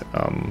with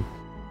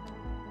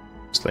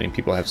just letting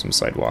people have some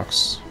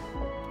sidewalks.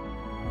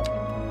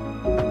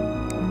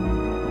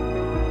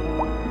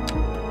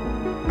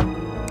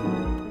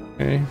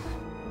 Okay.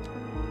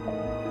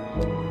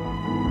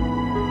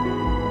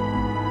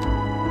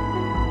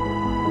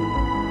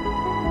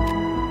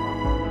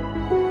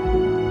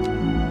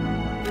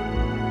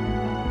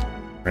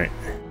 Right.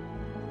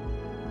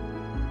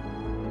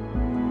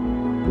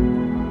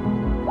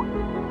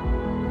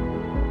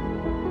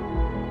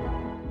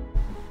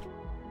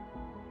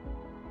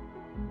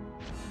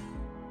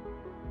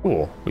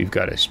 Cool. We've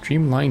got a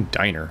streamlined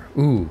diner.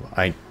 Ooh,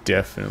 I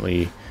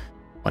definitely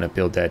want to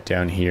build that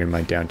down here in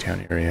my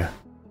downtown area.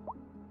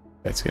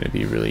 That's going to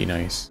be really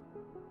nice.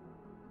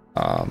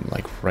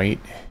 Like right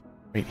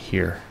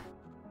here.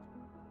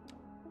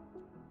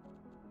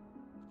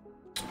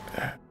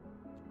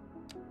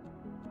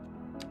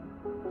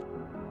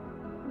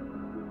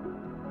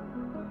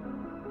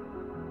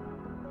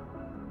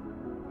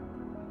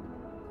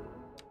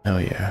 Oh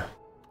yeah,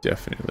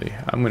 definitely.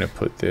 I'm gonna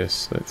put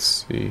this, let's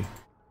see. I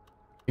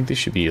think this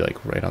should be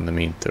like right on the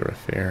main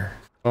thoroughfare.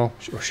 Oh,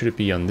 or should it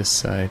be on this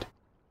side?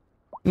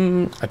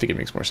 I think it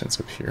makes more sense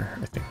up here,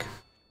 I think.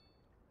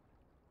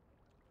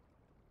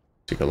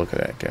 Take a look at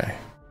that guy.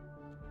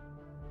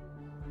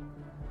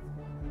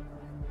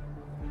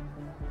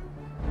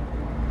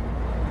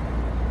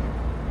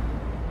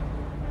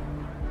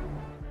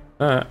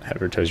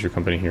 Advertise your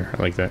company here,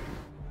 I like that.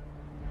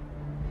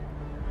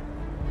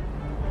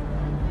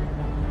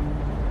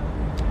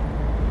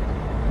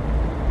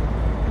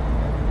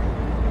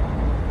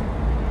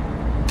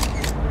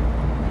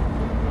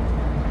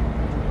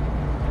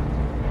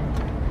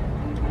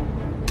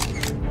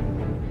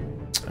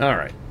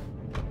 Alright,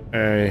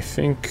 I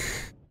think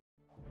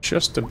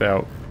just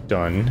about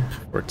done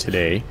for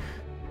today.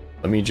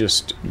 Let me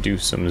just do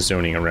some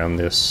zoning around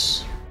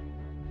this.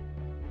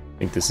 I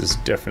think this is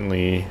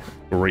definitely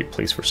a great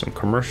place for some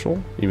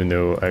commercial, even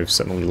though I've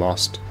suddenly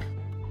lost,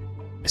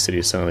 my city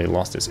has suddenly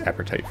lost its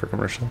appetite for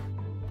commercial.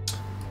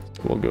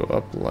 So we'll go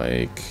up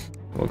like,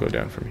 we'll go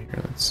down from here,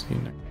 let's see.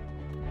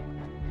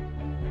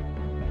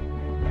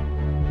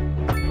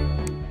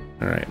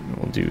 Alright,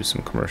 we'll do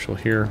some commercial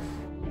here.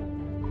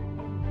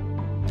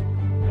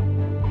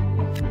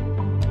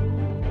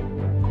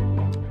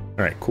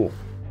 Alright, cool.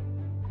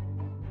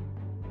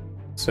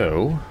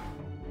 So,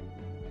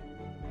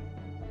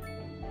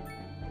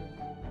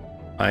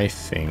 I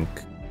think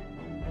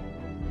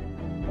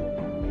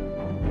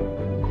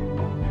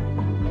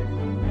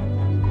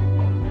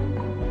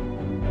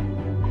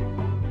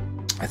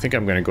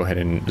I'm going to go ahead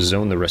and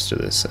zone the rest of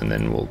this, and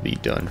then we'll be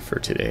done for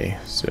today.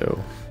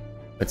 So,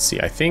 let's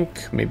see. I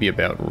think maybe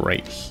about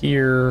right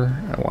here,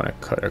 I want to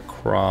cut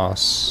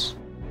across.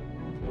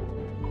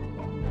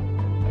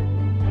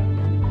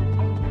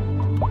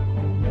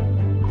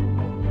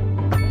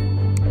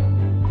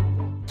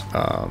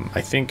 I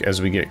think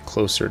as we get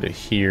closer to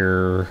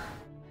here,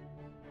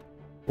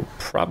 we'll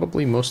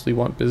probably mostly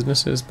want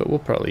businesses, but we'll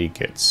probably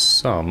get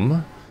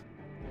some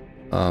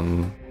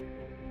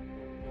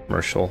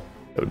commercial.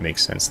 That would make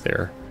sense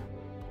there.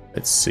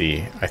 Let's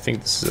see. I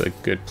think this is a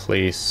good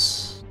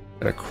place.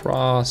 Cut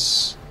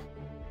across.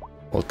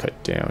 We'll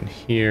cut down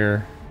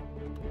here.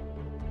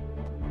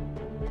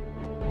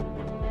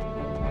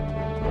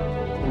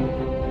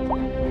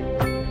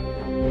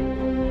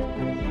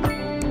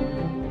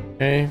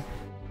 Okay.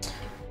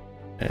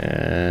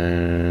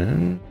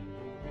 And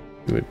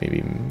we would maybe,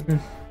 you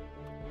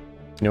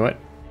know what?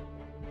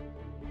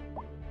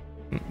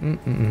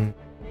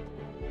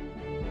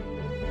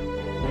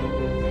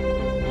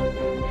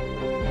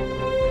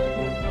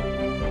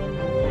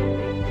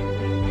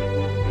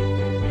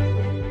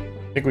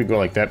 I think we go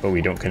like that, but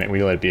we don't connect.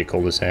 We let it be a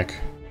cul-de-sac.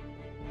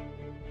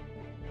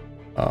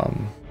 All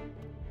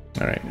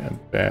right,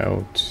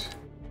 about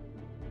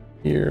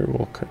here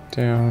we'll cut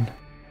down.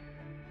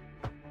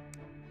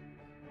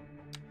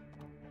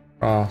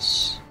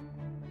 Cross.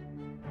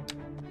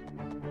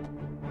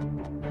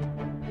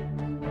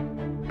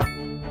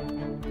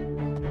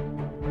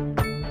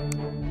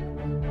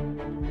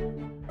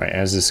 Alright,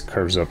 as this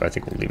curves up, I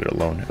think we'll leave it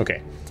alone.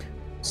 Okay,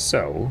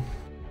 so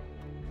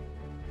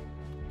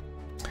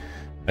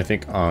I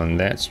think on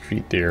that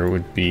street there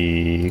would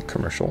be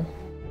commercial.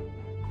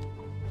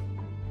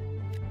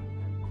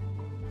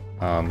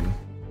 I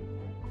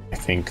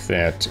think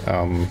that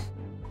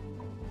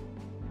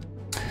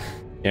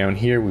Down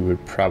here, we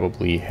would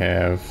probably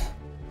have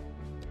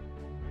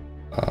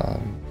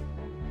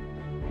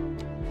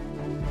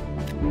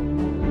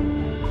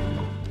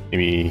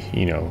maybe,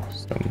 you know,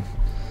 some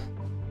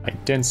high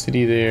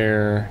density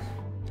there.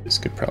 This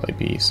could probably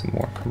be some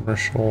more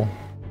commercial.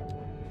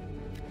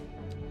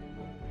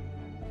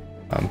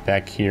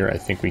 Back here, I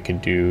think we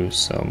could do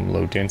some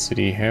low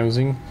density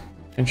housing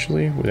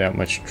potentially without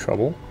much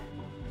trouble.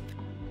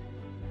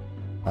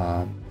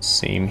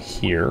 Same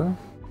here.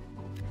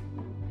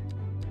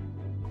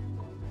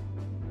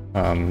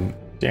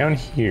 Down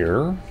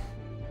here,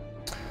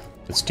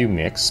 let's do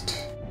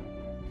mixed.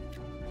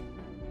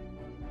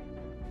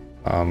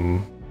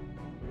 And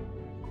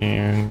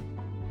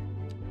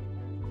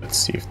let's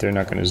see if they're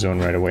not going to zone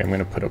right away. I'm going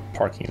to put a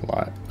parking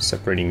lot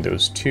separating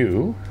those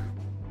two.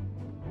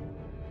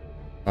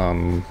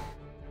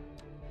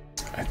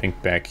 I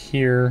think back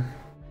here,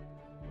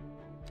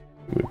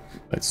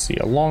 let's see,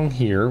 along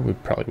here, we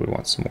probably would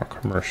want some more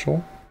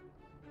commercial.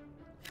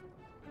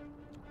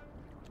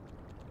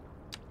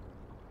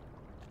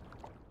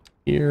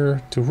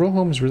 Here, do row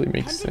homes really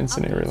make sense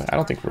in an area? I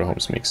don't think row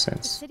homes make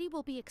sense.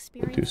 We'll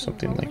do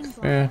something like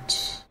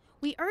that.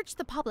 We urge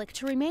the public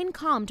to remain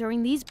calm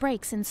during these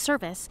breaks in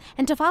service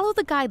and to follow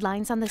the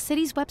guidelines on the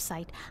city's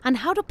website on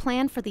how to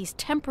plan for these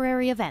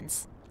temporary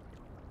events.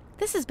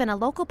 This has been a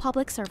local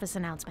public service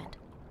announcement.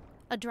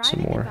 A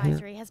driving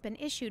advisory has been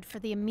issued for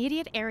the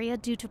immediate area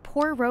due to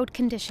poor road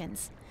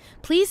conditions.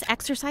 Please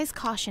exercise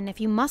caution if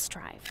you must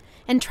drive,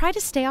 and try to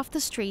stay off the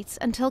streets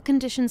until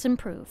conditions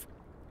improve.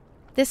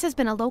 This has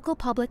been a local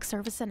public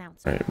service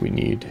announcement. Alright, we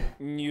need...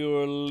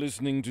 You're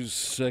listening to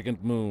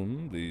Second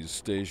Moon, the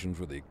station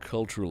for the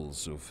cultural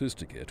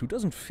sophisticate who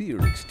doesn't fear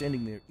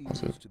extending their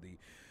ears to the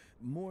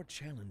more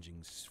challenging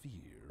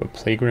sphere. A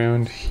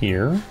playground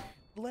here.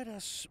 Let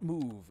us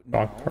move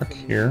Dog park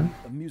here.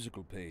 A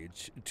musical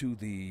page to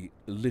the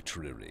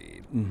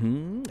literary.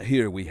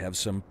 Here we have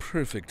some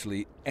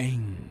perfectly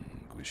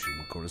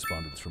anguishing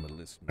correspondence from a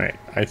listener. Alright,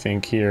 I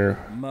think here...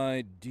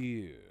 My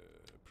dear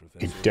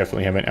You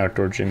definitely have an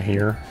outdoor gym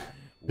here,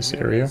 this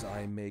area.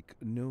 I make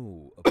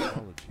no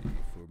apology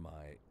for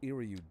my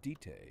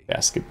erudite.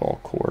 Basketball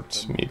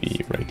court,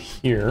 maybe right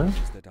here,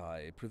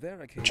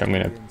 which I'm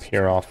going to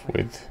pair off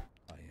with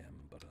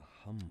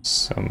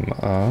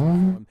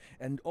some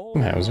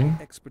housing.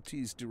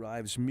 Expertise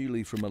derives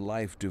merely from a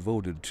life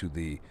devoted to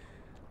the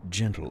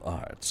gentle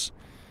arts.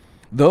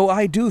 Though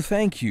I do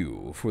thank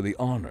you for the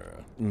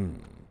honor.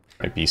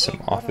 Might be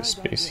some office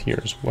space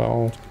here as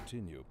well.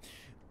 Continue.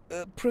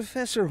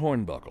 Professor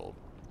Hornbuckle,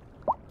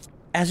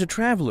 as a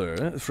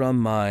traveler from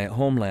my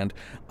homeland,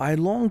 I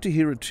long to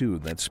hear a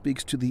tune that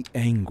speaks to the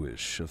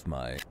anguish of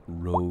my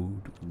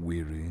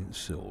road-weary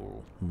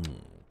soul.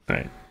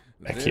 Right,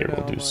 back here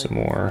we'll do some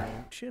more.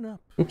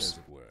 Oops,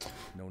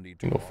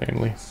 single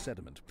family.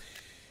 Sediment.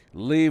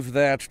 Leave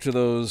that to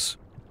those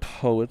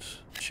poet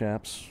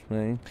chaps,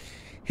 eh?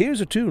 Here's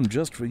a tune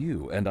just for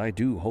you, and I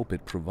do hope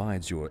it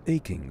provides your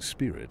aching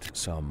spirit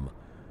some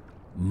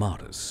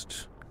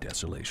modest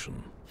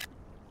desolation.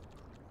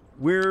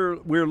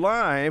 We're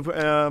live,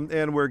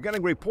 and we're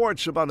getting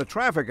reports about a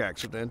traffic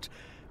accident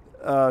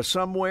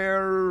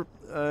somewhere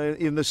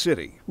in the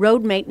city.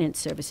 Road maintenance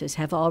services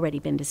have already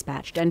been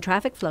dispatched, and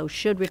traffic flow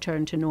should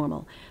return to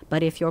normal.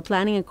 But if you're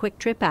planning a quick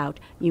trip out,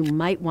 you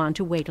might want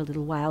to wait a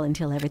little while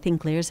until everything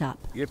clears up.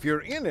 If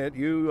you're in it,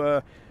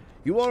 you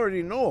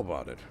already know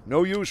about it.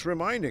 No use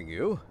reminding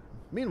you.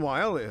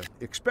 Meanwhile,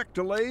 expect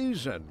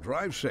delays and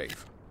drive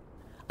safe.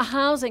 A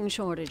housing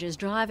shortage is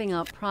driving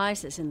up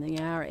prices in the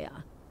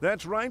area.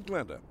 That's right,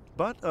 Glenda.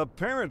 But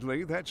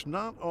apparently that's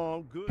not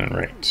all good. All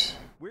right.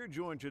 We're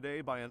joined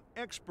today by an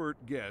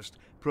expert guest,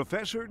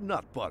 Professor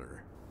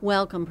Nutbutter.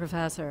 Welcome,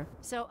 Professor.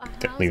 So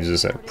That leaves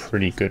us at a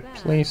pretty good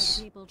place.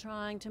 People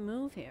trying to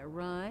move here,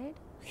 right?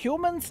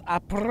 Humans are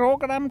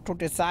programmed to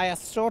desire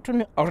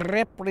certain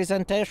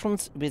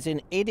representations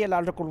within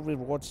ideological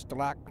reward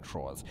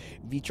structures,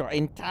 which are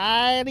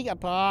entirely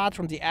apart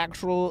from the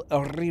actual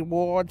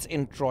rewards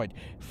enjoyed.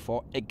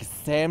 For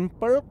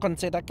example,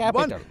 consider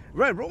capital.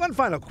 One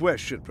final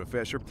question,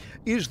 Professor.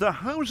 Is the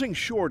housing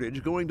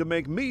shortage going to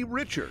make me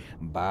richer?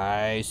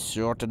 By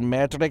certain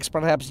metrics,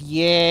 perhaps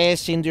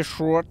yes, in the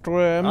short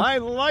term. I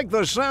like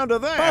the sound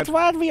of that. But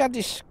what we are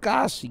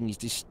discussing is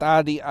the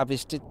study of a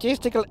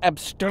statistical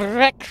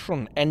abstraction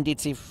and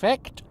its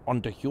effect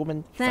on the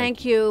human Thank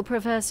psyche. you,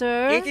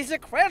 Professor. It is a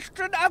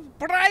question of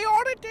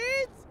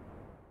priorities.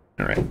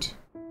 All right.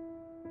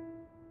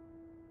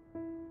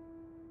 All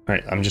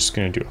right, I'm just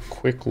going to do a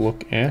quick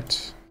look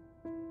at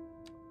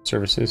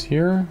services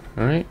here.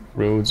 All right,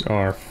 roads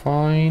are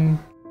fine.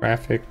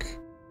 Traffic.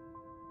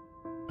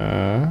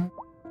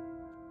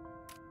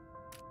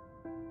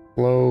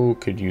 Flow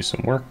could use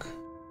some work.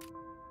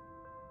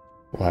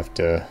 We'll have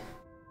to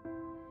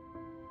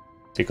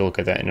take a look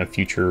at that in a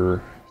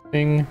future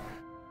thing.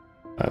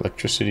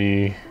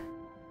 Electricity.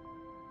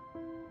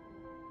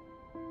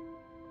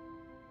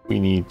 We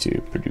need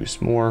to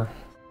produce more.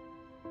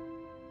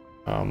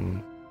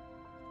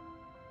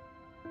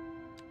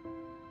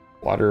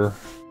 Water.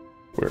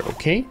 We're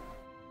okay.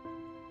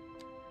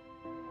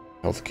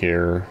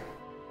 Healthcare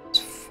is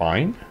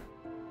fine.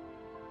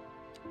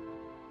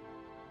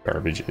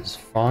 Garbage is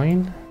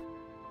fine.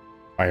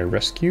 Fire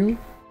rescue,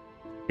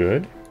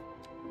 good.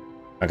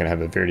 Not gonna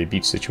have a Verde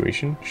Beach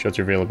situation.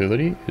 Shelter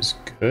availability is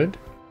good.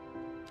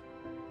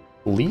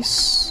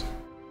 Police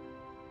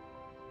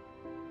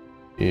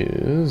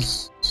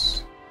is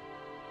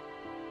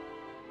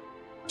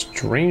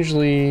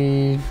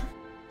strangely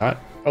not.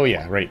 Oh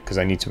yeah, right, because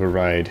I need to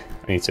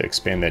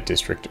expand that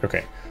district.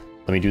 Okay,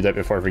 let me do that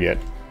before I forget.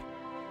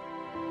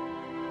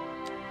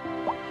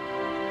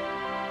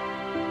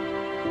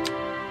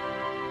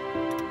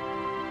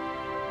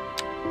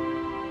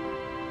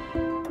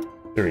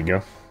 There we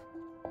go.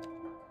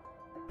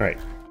 Alright,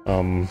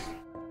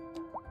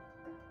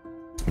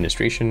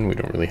 administration, we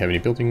don't really have any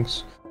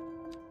buildings.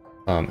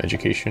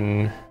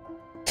 Education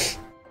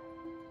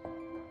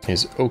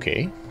is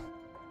okay.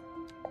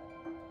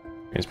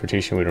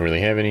 Transportation, we don't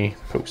really have any.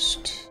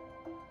 Post,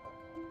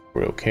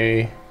 we're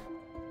okay.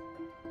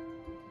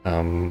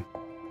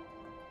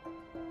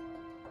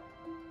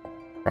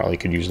 Probably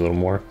could use a little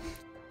more.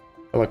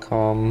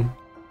 Telecom,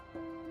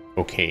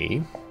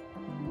 okay.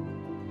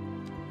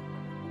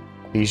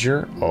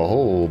 Leisure, a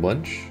whole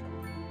bunch.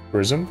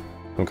 Tourism,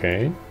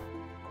 okay.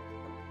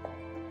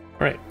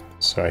 Alright,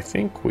 so I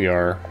think we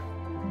are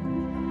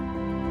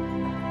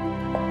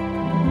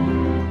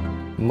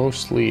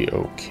mostly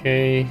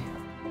okay.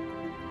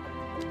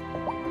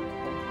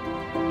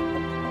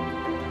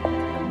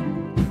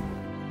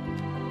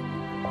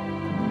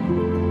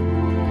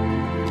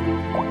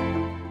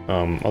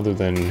 Other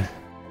than the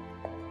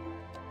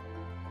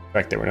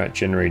fact that we're not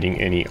generating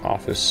any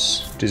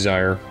office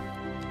desire.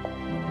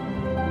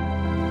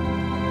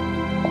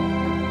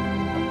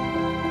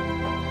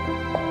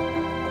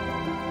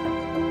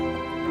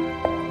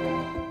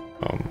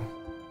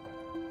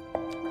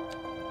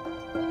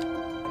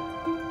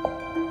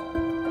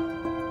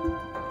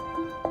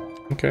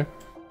 Okay.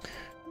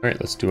 Alright,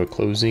 let's do a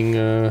closing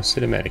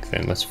cinematic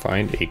then. Let's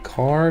find a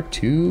car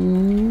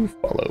to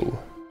follow.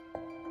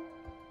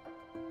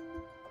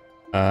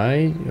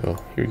 Oh,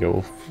 here we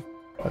go.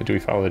 Do we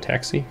follow the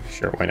taxi?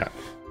 Sure, why not?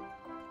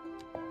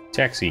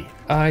 Taxi,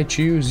 I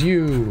choose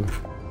you!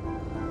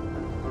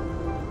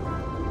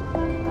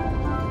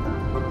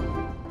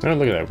 Oh,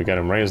 look at that. We got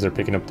them right as they're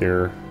picking up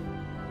their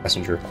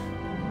passenger.